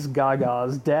plays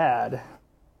Gaga's dad.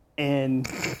 And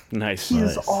nice. he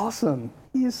is awesome.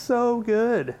 He is so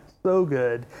good. So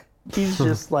good. He's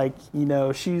just like, you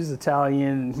know, she's Italian,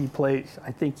 and he plays,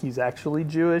 I think he's actually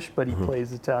Jewish, but he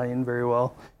plays Italian very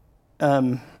well.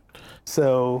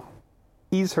 So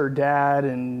he's her dad,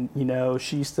 and, you know,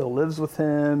 she still lives with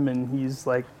him, and he's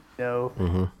like, you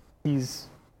know, he's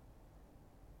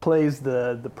plays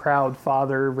the proud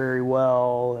father very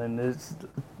well, and it's,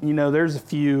 you know, there's a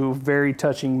few very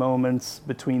touching moments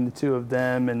between the two of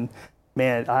them, and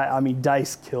man, I mean,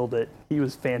 Dice killed it. He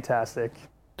was fantastic.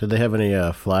 Did they have any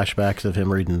flashbacks of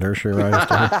him reading nursery rhymes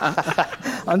to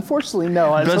him? Unfortunately,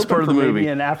 no. I was Best hoping part of for the maybe movie.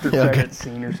 an after credit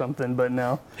scene or something, but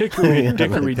no.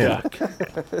 Hickory Dock.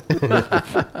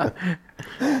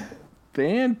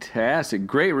 Fantastic.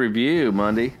 Great review,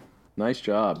 Mundy. Nice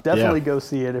job. Definitely Yeah. go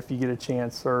see it if you get a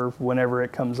chance, or whenever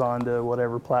it comes on to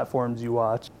whatever platforms you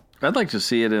watch. I'd like to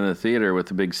see it in a theater with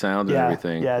the big sound and Yeah,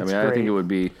 everything. yeah, I it's mean, I think great. it would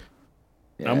be.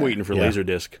 I'm waiting for Yeah.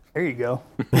 Laserdisc. There you go.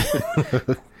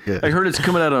 I heard it's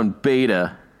coming out on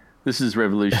beta. This is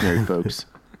revolutionary, folks.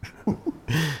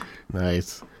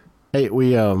 Nice. Hey,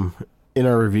 we in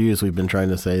our reviews we've been trying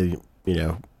to say, you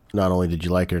know, not only did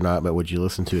you like it or not, but would you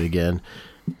listen to it again?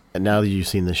 And now that you've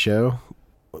seen the show,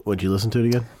 would you listen to it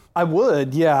again? I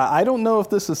would, yeah. I don't know if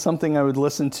this is something I would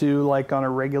listen to like on a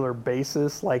regular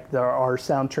basis, like our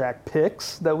soundtrack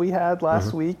picks that we had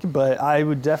last week, but I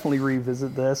would definitely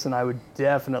revisit this, and I would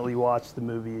definitely watch the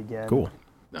movie again. Cool.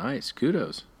 Nice.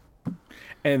 Kudos.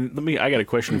 And I got a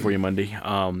question for you, Mundy.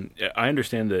 I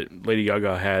understand that Lady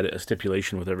Gaga had a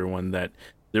stipulation with everyone that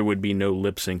there would be no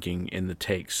lip syncing in the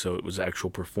takes, so it was actual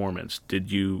performance. Did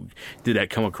that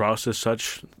come across as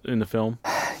such in the film?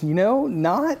 You know,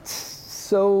 not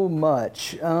so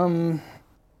much.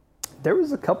 There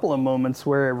was a couple of moments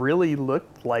where it really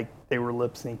looked like they were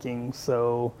lip syncing,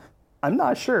 so I'm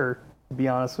not sure, to be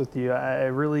honest with you. I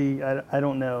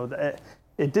don't know.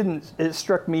 It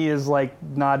struck me as like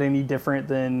not any different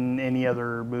than any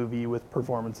other movie with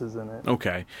performances in it.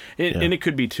 Okay. And it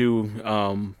could be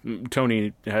too,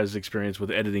 Tony has experience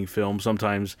with editing film.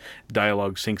 Sometimes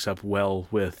dialogue syncs up well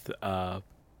with,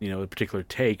 a particular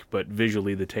take, but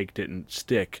visually the take didn't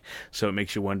stick. So it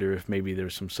makes you wonder if maybe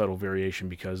there's some subtle variation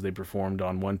because they performed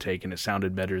on one take and it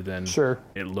sounded better than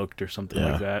it looked or something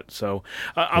like that. So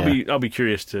I'll be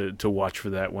curious to watch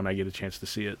for that when I get a chance to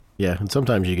see it. Yeah, and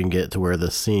sometimes you can get to where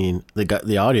the scene,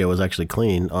 the audio is actually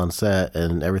clean on set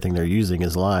and everything they're using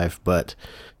is live, but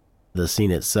the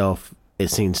scene itself, it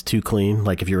seems too clean.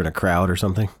 Like if you're in a crowd or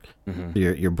something,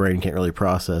 your brain can't really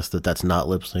process that that's not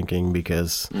lip syncing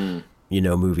because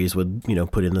movies would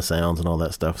put in the sounds and all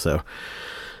that stuff. So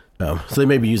they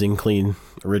may be using clean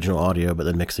original audio, but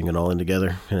then mixing it all in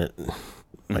together, and it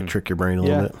might trick your brain a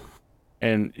little bit.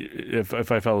 And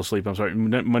if I fell asleep, I'm sorry.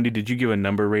 Mundy, did you give a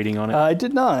number rating on it? I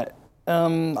did not.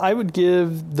 I would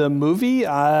give the movie,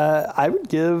 I would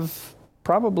give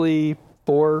probably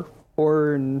 4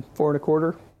 and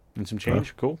 4.25. And some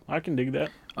change? Cool. I can dig that.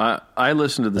 I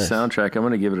listened to the soundtrack. I'm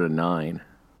going to give it a 9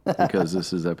 because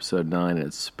this is episode 9 and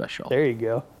it's special. There you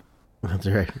go. That's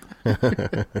right.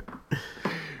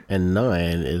 And 9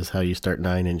 is how you start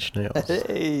 9-inch nails.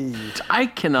 Hey. I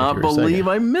cannot Thank you for a believe second.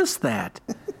 I missed that.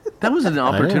 That was an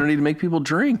opportunity to make people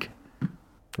drink.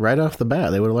 Right off the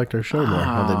bat, they would have liked our show more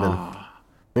had they been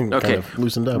Okay, kind of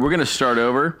loosened up. We're going to start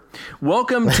over.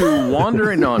 Welcome to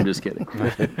Wandering. No, I'm just kidding.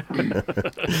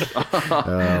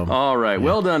 All right.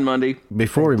 Well done, Mundy.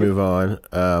 Before we move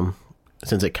on,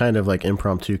 since it kind of like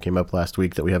impromptu came up last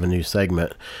week that we have a new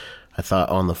segment, I thought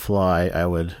on the fly I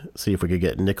would see if we could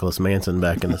get Nicholas Manson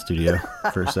back in the studio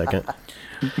for a second.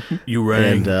 You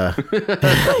rang.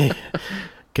 And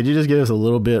could you just give us a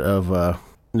little bit of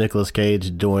Nicolas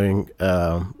Cage doing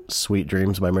Sweet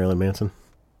Dreams by Marilyn Manson?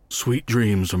 Sweet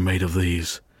dreams are made of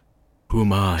these. Who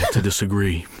am I to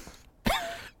disagree?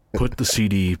 Put the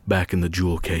CD back in the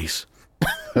jewel case.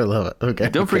 I love it. Okay.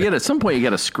 Don't forget, at some point you got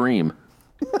to scream.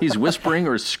 He's whispering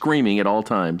or screaming at all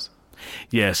times.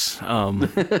 Yes.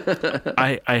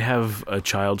 I have a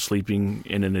child sleeping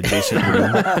in an adjacent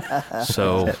room,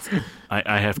 so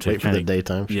I have to Wait for the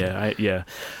daytime show. Yeah.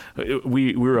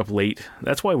 We were up late.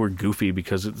 That's why we're goofy,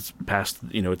 because it's past,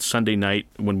 it's Sunday night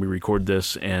when we record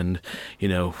this, and,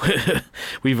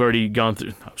 we've already gone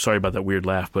through, sorry about that weird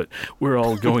laugh, but we're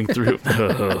all going through,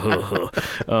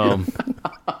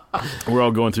 we're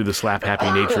all going through the slap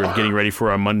happy nature of getting ready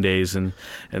for our Mondays, and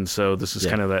so this is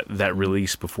kind of that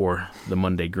release before the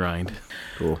Monday grind.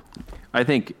 Cool. I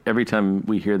think every time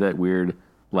we hear that weird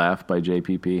laugh by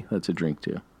JPP, that's a drink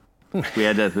too. We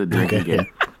had that at the drinking game.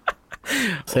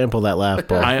 Sample that laugh,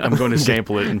 Paul. I'm going to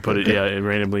sample it and put it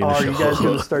randomly in the Oh, show. you guys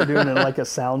going to start doing it like a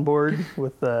soundboard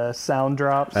with sound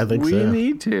drops? I think We so.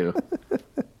 need to.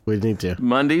 We need to.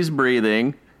 Mondy's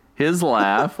breathing, his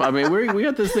laugh. I mean, we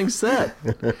got this thing set.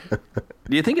 Do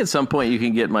you think at some point you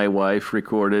can get my wife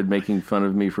recorded making fun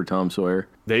of me for Tom Sawyer?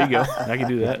 There you go. I can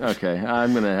do that. Okay,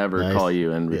 I'm going to have her Nice. call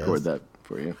you and record Yes. that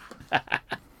for you.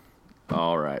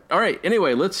 All right.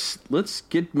 Anyway, let's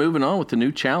get moving on with the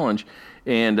new challenge.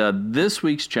 And this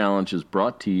week's challenge is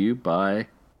brought to you by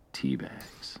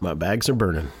Teabags. My bags are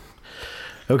burning.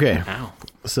 Okay. Ow.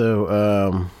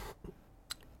 So,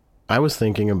 I was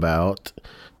thinking about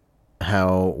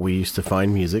how we used to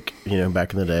find music,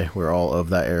 back in the day. We're all of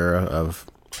that era of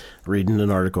reading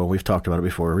an article. We've talked about it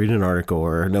before. Reading an article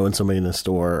or knowing somebody in the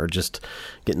store or just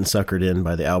getting suckered in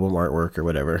by the album artwork or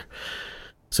whatever.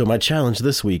 So my challenge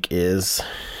this week is,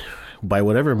 by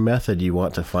whatever method you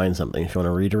want to find something, if you want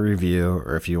to read a review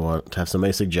or if you want to have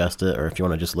somebody suggest it or if you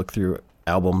want to just look through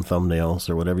album thumbnails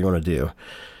or whatever you want to do,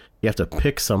 you have to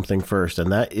pick something first,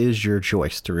 and that is your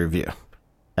choice to review. It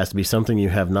has to be something you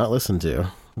have not listened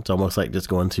to. It's almost like just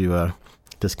going to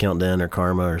Discount Den or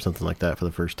Karma or something like that for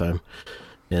the first time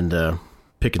and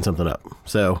picking something up.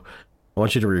 So I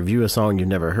want you to review a song you've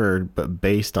never heard, but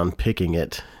based on picking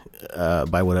it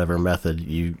by whatever method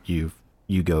you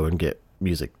go and get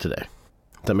music today.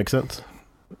 Does that make sense?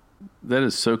 That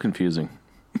is so confusing.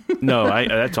 No,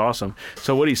 that's awesome.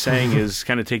 So what he's saying is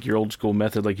kind of take your old school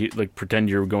method, like pretend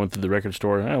you're going through the record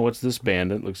store. Oh, what's this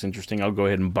band? It looks interesting. I'll go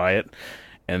ahead and buy it,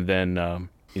 and then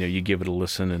you give it a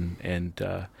listen and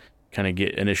kind of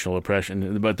get initial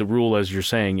impression. But the rule, as you're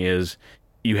saying, is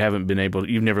you've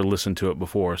never listened to it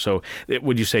before. So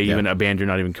would you say even a band you're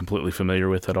not even completely familiar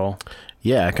with at all?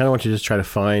 Yeah, I kind of want you to just try to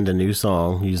find a new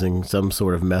song using some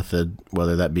sort of method,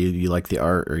 whether that be you like the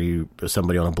art or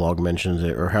somebody on a blog mentions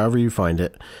it or however you find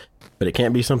it. But it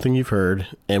can't be something you've heard,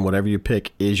 and whatever you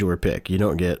pick is your pick. You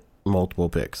don't get multiple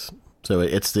picks. So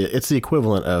it's the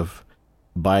equivalent of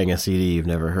buying a CD you've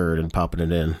never heard and popping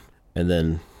it in and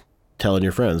then telling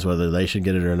your friends whether they should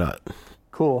get it or not.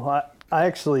 Cool. I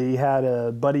actually had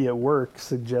a buddy at work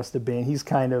suggest a band. He's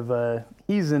kind of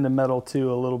he's into metal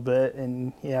too a little bit,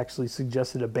 and he actually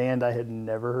suggested a band I had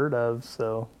never heard of.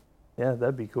 So, yeah,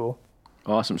 that'd be cool.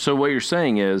 Awesome. So what you're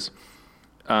saying is,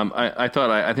 I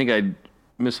think I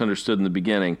misunderstood in the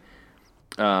beginning.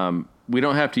 We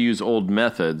don't have to use old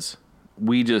methods.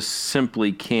 We just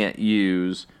simply can't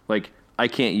use, like, I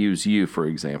can't use you, for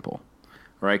example,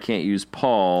 or I can't use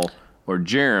Paul or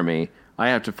Jeremy. I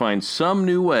have to find some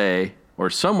new way or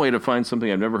some way to find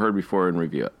something I've never heard before and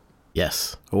review it.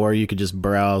 Yes. Or you could just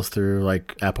browse through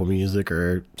like Apple Music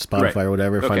or Spotify Right. or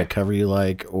whatever, find Okay. a cover you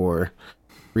like or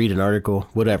read an article,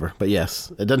 whatever. But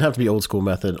yes, it doesn't have to be old school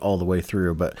method all the way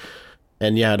through.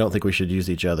 And yeah, I don't think we should use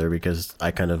each other because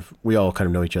we all kind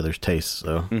of know each other's tastes.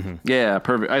 So Yeah,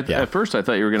 perfect. Yeah. At first, I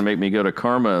thought you were going to make me go to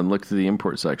Karma and look through the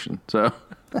import section. So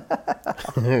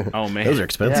Oh man, those are Yeah,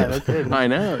 expensive. that's it. I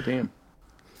know, damn.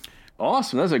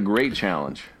 Awesome. That's a great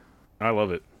challenge. I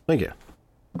love it. Thank you.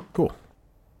 Cool.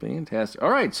 Fantastic. All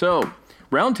right, so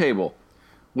roundtable.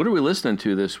 What are we listening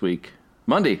to this week?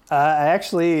 Monday. I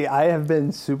have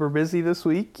been super busy this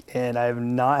week, and I have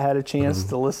not had a chance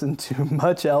to listen to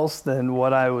much else than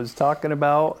what I was talking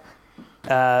about.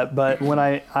 But when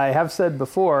I have said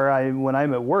before, when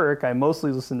I'm at work, I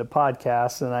mostly listen to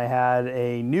podcasts, and I had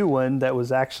a new one that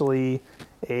was actually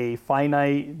a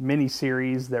finite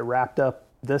miniseries that wrapped up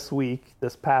this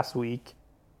past week.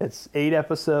 It's 8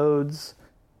 episodes.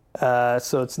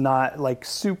 So it's not like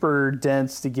super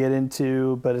dense to get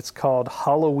into, but it's called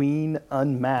Halloween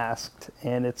Unmasked,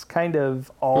 and it's kind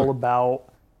of all about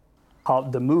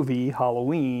the movie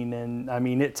Halloween. And I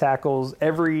mean, it tackles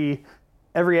every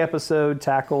episode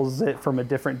tackles it from a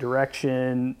different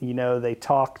direction. They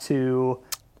talk to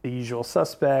the usual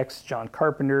suspects, John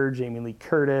Carpenter, Jamie Lee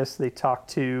Curtis. They talk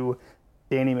to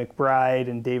Danny McBride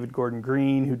and David Gordon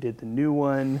Green, who did the new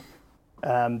one.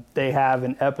 They have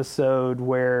an episode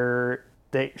where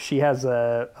she has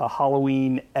a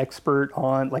Halloween expert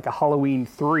on, like a Halloween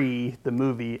 3, the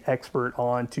movie expert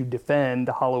on to defend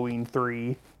Halloween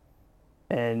 3.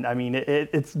 And I mean,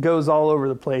 it goes all over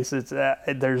the place.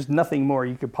 There's nothing more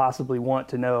you could possibly want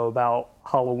to know about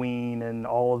Halloween and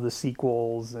all of the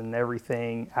sequels and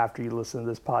everything after you listen to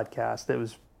this podcast. It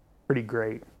was pretty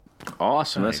great.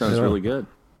 Awesome. That sounds really good.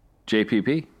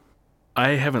 JPP? I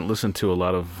haven't listened to a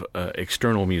lot of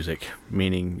external music,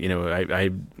 meaning,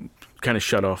 I kind of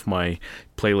shut off my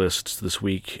playlists this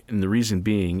week, and the reason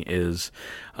being is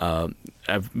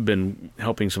I've been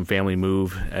helping some family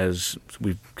move, as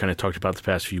we've kind of talked about the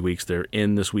past few weeks. They're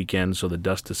in this weekend, so the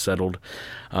dust has settled.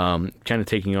 Kind of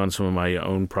taking on some of my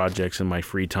own projects in my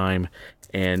free time,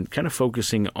 and kind of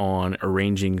focusing on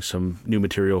arranging some new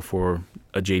material for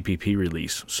a JPP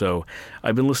release. So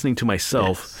I've been listening to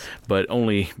myself, but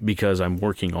only because I'm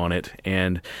working on it,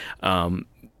 and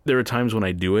there are times when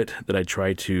I do it that I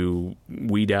try to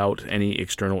weed out any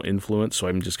external influence, so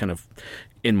I'm just kind of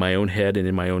in my own head and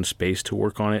in my own space to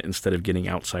work on it instead of getting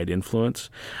outside influence.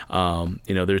 There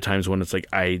are times when it's like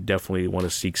I definitely want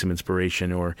to seek some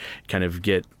inspiration or kind of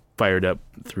get fired up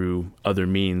through other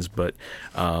means, but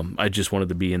I just wanted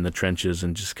to be in the trenches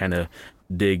and just kind of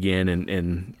dig in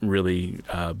and really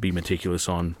be meticulous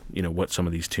on what some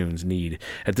of these tunes need.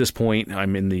 At this point,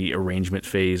 I'm in the arrangement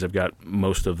phase. I've got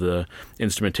most of the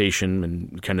instrumentation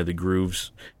and kind of the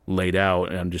grooves laid out,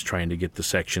 and I'm just trying to get the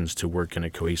sections to work in a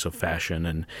cohesive fashion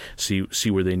and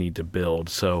see where they need to build.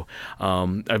 So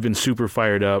I've been super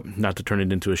fired up, not to turn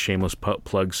it into a shameless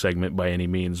plug segment by any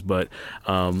means, but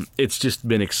it's just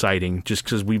been exciting just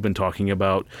because we've been talking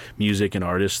about music and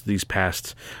artists these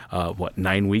past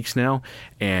 9 weeks now,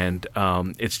 and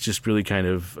it's just really kind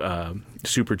of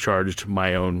supercharged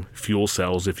my own fuel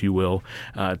cells, if you will,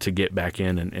 to get back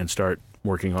in and start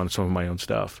working on some of my own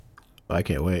stuff. I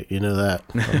can't wait. You know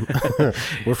that.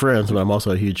 We're friends, but I'm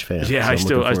also a huge fan. Yeah,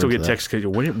 so I still get texts.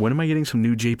 When am I getting some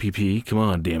new JPP? Come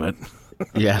on, damn it.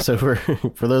 Yeah, so for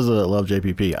those that love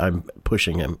JPP, I'm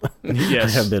pushing him.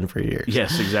 Yes. I have been for years.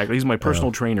 Yes, exactly. He's my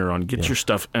personal trainer on get your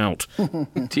stuff out.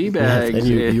 Teabags and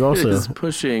you also is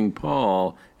pushing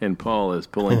Paul, and Paul is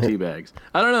pulling teabags.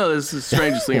 I don't know. This is the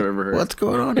strangest thing I've ever heard. What's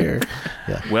going on here?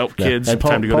 Yeah. Well, kids, and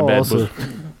time to go to bed. Also,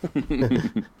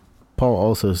 Paul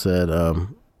also said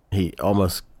he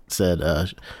almost said a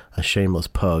shameless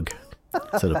pug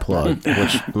instead of plug,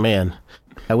 which, man,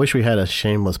 I wish we had a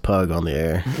shameless pug on the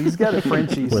air. He's got a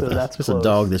Frenchie, so that's just close. a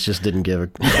dog that just didn't give a...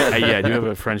 Yeah, I do have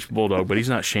a French bulldog, but he's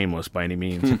not shameless by any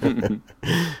means.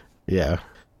 Yeah.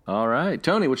 All right.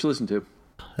 Tony, what you listen to?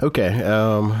 Okay,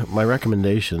 my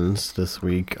recommendations this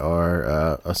week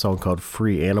are a song called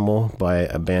Free Animal by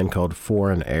a band called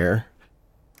Foreign Air.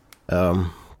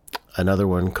 Another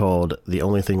one called The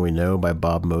Only Thing We Know by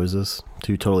Bob Moses.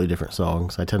 2 totally different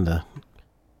songs. I tend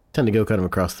to go kind of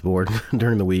across the board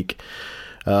during the week.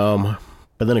 But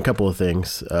then a couple of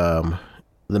things. The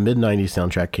mid-90s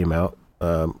soundtrack came out.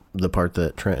 The part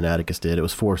that Trent and Atticus did, it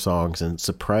was 4 songs and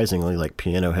surprisingly like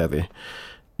piano heavy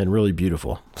and really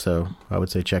beautiful. So I would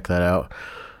say check that out.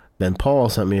 Then Paul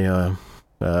sent me a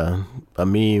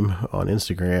meme on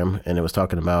Instagram, and it was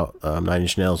talking about 9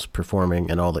 Inch Nails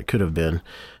performing And All That Could Have Been.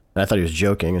 And I thought he was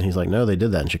joking, and he's like, no, they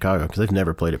did that in Chicago, because they've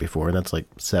never played it before, and that's like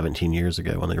 17 years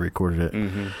ago when they recorded it.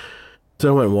 Mm-hmm. So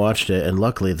I went and watched it, and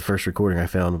luckily the first recording I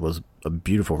found was a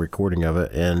beautiful recording of it,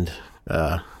 and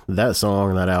that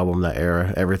song, that album, that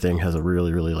era, everything has a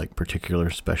really, really like particular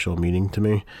special meaning to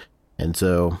me. And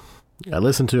so I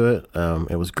listened to it.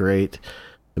 It was great.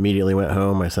 Immediately went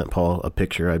home. I sent Paul a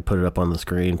picture. I put it up on the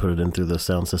screen, put it in through the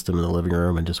sound system in the living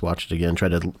room, and just watched it again.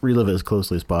 Tried to relive it as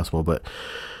closely as possible, but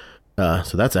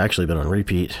so that's actually been on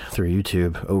repeat through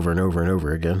YouTube over and over and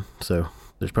over again. So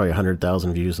there's probably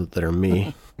 100,000 views that are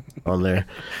me on there.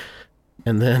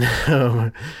 And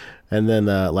then,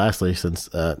 lastly, since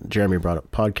Jeremy brought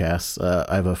up podcasts,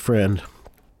 I have a friend,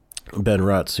 Ben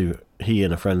Rutz, who he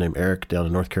and a friend named Eric down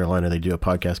in North Carolina, they do a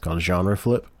podcast called Genre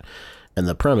Flip. And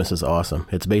the premise is awesome.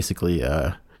 It's basically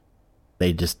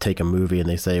they just take a movie and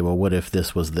they say, well, what if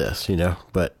this was this,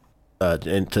 But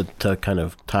and to kind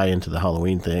of tie into the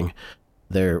Halloween thing,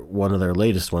 one of their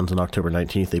latest ones on October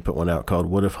 19th, they put one out called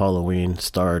What If Halloween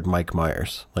Starred Mike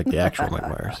Myers, like the actual Mike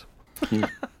Myers.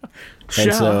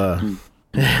 And so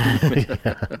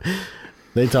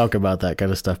they talk about that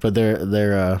kind of stuff, but they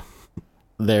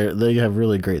have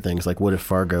really great things, like What If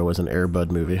Fargo was an Air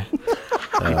Bud movie.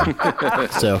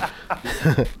 So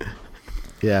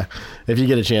yeah, if you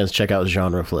get a chance, check out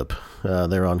Genre Flip.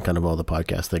 They're on kind of all the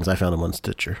podcast things. I found them on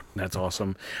Stitcher. That's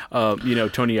awesome.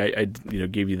 Tony, I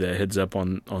gave you the heads up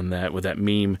on that with that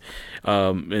meme,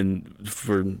 and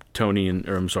for Tony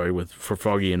for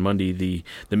Froggy and Mundy,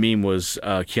 the meme was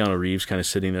Keanu Reeves kind of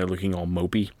sitting there looking all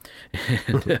mopey,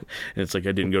 and it's like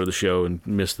I didn't go to the show and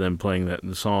miss them playing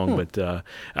the song, but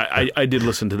I did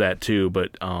listen to that too,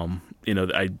 but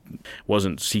I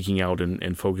wasn't seeking out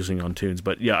and focusing on tunes.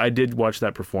 But yeah, I did watch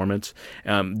that performance.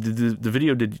 The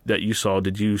video that you saw,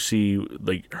 did you see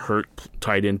like Hurt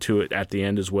tied into it at the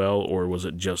end as well, or was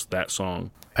it just that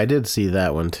song? I did see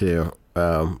that one too.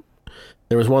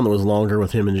 There was one that was longer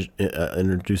with him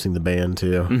introducing the band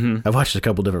too. Mm-hmm. I've watched a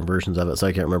couple different versions of it, so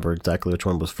I can't remember exactly which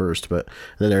one was first. But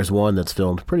then there's one that's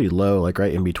filmed pretty low, like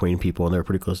right in between people, and they're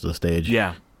pretty close to the stage.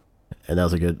 Yeah. And that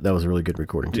was a really good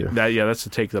recording too. That's the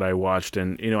take that I watched,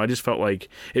 and I just felt like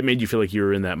it made you feel like you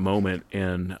were in that moment,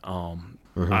 and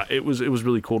it was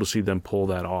really cool to see them pull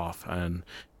that off, and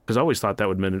because I always thought that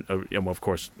would mean, of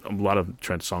course, a lot of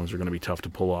Trent songs are going to be tough to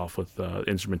pull off with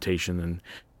instrumentation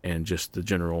and just the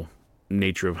general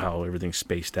nature of how everything's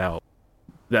spaced out.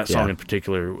 That song in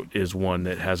particular is one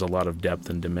that has a lot of depth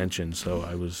and dimension, so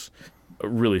I was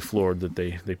really floored that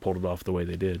they pulled it off the way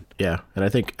they did. Yeah, and I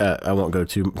think I won't go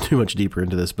too much deeper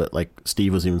into this, but like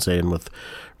Steve was even saying with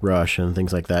Rush and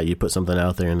things like that, you put something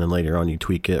out there and then later on you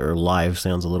tweak it, or live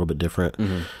sounds a little bit different.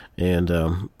 Mm-hmm.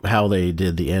 And how they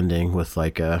did the ending with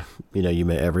like you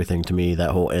meant everything to me,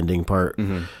 that whole ending part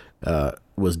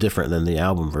was different than the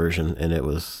album version, and it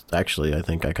was actually, I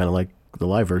think I kind of like the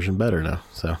live version better now.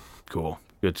 So cool,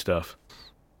 good stuff.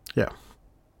 Yeah.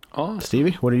 Awesome.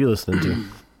 Stevie, what are you listening to?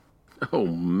 Oh,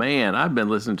 man, I've been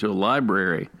listening to a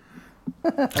library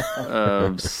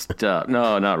of stuff.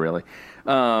 No, not really.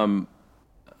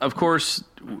 Of course,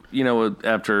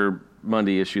 after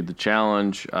Monday issued the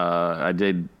challenge, I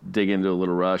did dig into a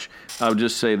little Rush. I would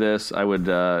just say this. I would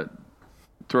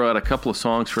throw out a couple of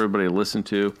songs for everybody to listen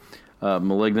to.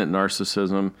 Malignant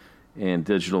Narcissism and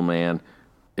Digital Man.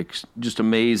 Just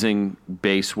amazing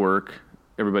bass work.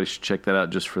 Everybody should check that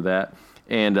out just for that.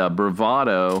 And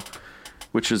Bravado,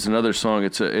 which is another song.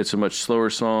 It's a much slower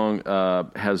song.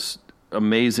 Has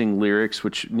amazing lyrics,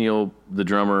 which Neil, the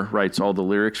drummer, writes all the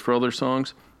lyrics for all their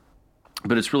songs.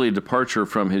 But it's really a departure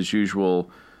from his usual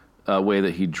way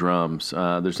that he drums.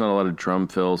 There's not a lot of drum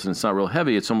fills, and it's not real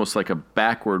heavy. It's almost like a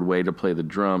backward way to play the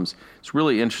drums. It's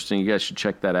really interesting. You guys should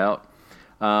check that out.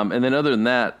 And then other than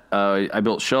that, I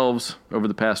built shelves over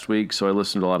the past week, so I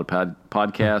listened to a lot of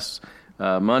podcasts.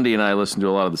 Monday and I listened to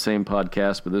a lot of the same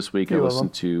podcasts, but this week I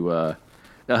listened to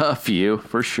a few,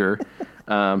 for sure.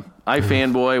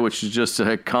 iFanboy, which is just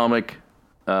a comic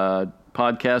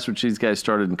podcast, which these guys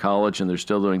started in college, and they're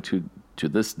still doing to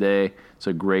this day. It's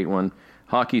a great one.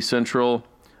 Hockey Central,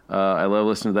 I love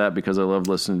listening to that because I love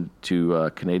listening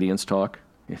to Canadians talk.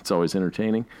 It's always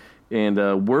entertaining.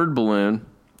 And Word Balloon,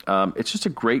 it's just a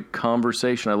great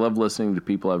conversation. I love listening to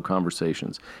people have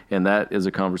conversations, and that is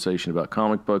a conversation about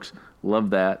comic books.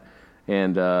 Love that.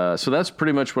 And so that's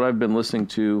pretty much what I've been listening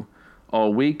to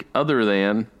all week, other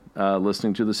than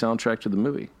listening to the soundtrack to the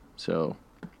movie. So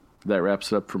that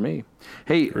wraps it up for me.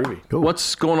 Hey, cool.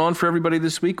 What's going on for everybody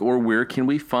this week, or where can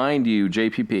we find you,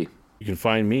 JPP? You can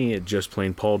find me at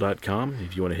justplainpaul.com.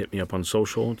 If you want to hit me up on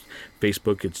social,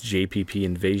 Facebook, it's JPP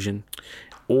Invasion.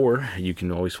 Or you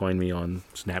can always find me on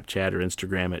Snapchat or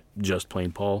Instagram at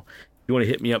justplainpaul. If you want to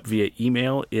hit me up via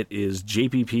email, it is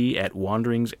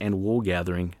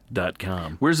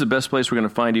jpp@wanderingsandwoolgathering.com. Where's the best place we're going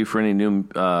to find you for any new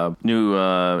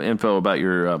info about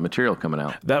your material coming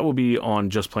out? That will be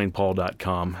on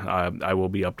justplainpaul.com. I will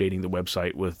be updating the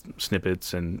website with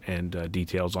snippets and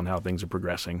details on how things are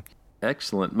progressing.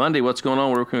 Excellent. Monday, what's going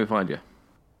on? Where can we find you?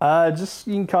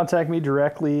 You can contact me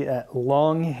directly at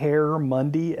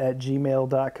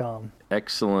longhairmonday@gmail.com.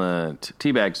 Excellent.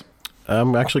 Teabags.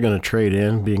 I'm actually going to trade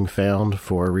in being found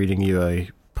for reading you a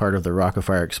part of the Rock of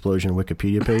Fire Explosion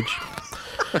Wikipedia page.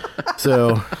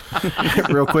 So,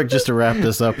 real quick, just to wrap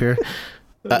this up here.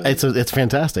 It's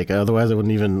fantastic. Otherwise, I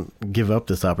wouldn't even give up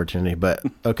this opportunity. But,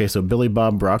 okay, so Billy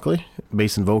Bob Broccoli,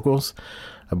 bass and vocals.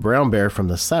 A brown bear from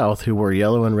the South who wore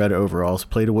yellow and red overalls,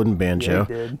 played a wooden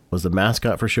banjo, was the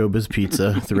mascot for Showbiz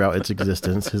Pizza throughout its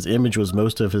existence. His image was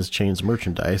most of his chain's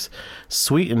merchandise.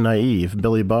 Sweet and naive,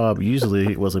 Billy Bob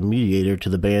usually was a mediator to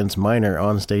the band's minor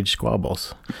onstage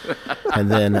squabbles. And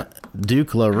then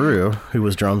Duke LaRue, who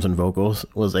was drums and vocals,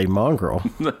 was a mongrel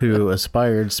who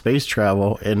aspired space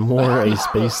travel and wore a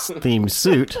space-themed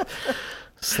suit.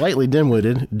 Slightly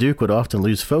dim-witted, Duke would often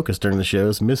lose focus during the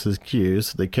shows, miss his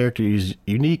cues. The character is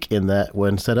unique in that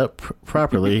when set up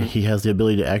properly, he has the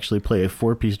ability to actually play a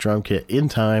 4-piece drum kit in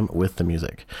time with the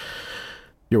music.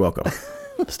 You're welcome.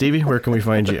 Stevie, where can we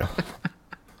find you?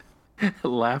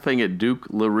 Laughing at Duke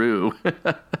LaRue.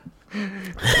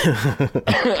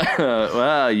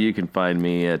 Well, you can find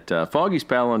me at Foggy's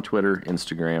Pal on Twitter,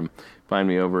 Instagram. Find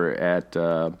me over at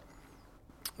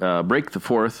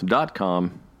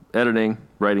breakthefourth.com, editing,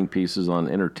 writing pieces on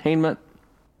entertainment.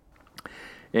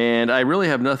 And I really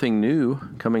have nothing new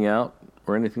coming out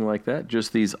or anything like that,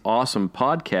 just these awesome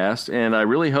podcasts. And I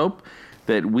really hope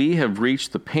that we have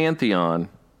reached the pantheon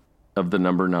of the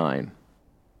number 9.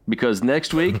 Because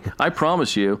next week, I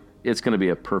promise you, it's going to be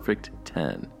a perfect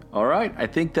 10. All right, I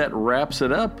think that wraps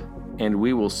it up. And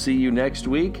we will see you next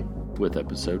week with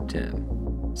episode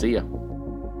 10. See ya.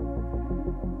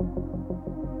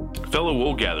 Fellow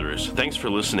wool gatherers, thanks for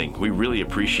listening. We really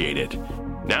appreciate it.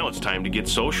 Now it's time to get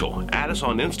social. Add us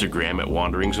on Instagram at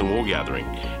Wanderings and Wool Gathering.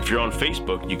 If you're on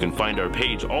Facebook, you can find our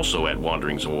page also at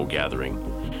Wanderings and Wool Gathering.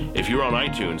 If you're on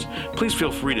iTunes, please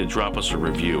feel free to drop us a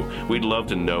review. We'd love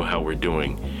to know how we're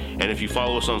doing. And if you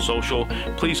follow us on social,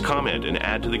 please comment and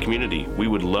add to the community. We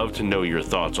would love to know your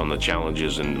thoughts on the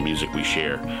challenges and the music we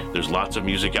share. There's lots of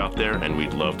music out there, and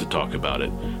we'd love to talk about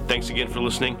it. Thanks again for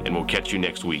listening, and we'll catch you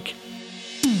next week.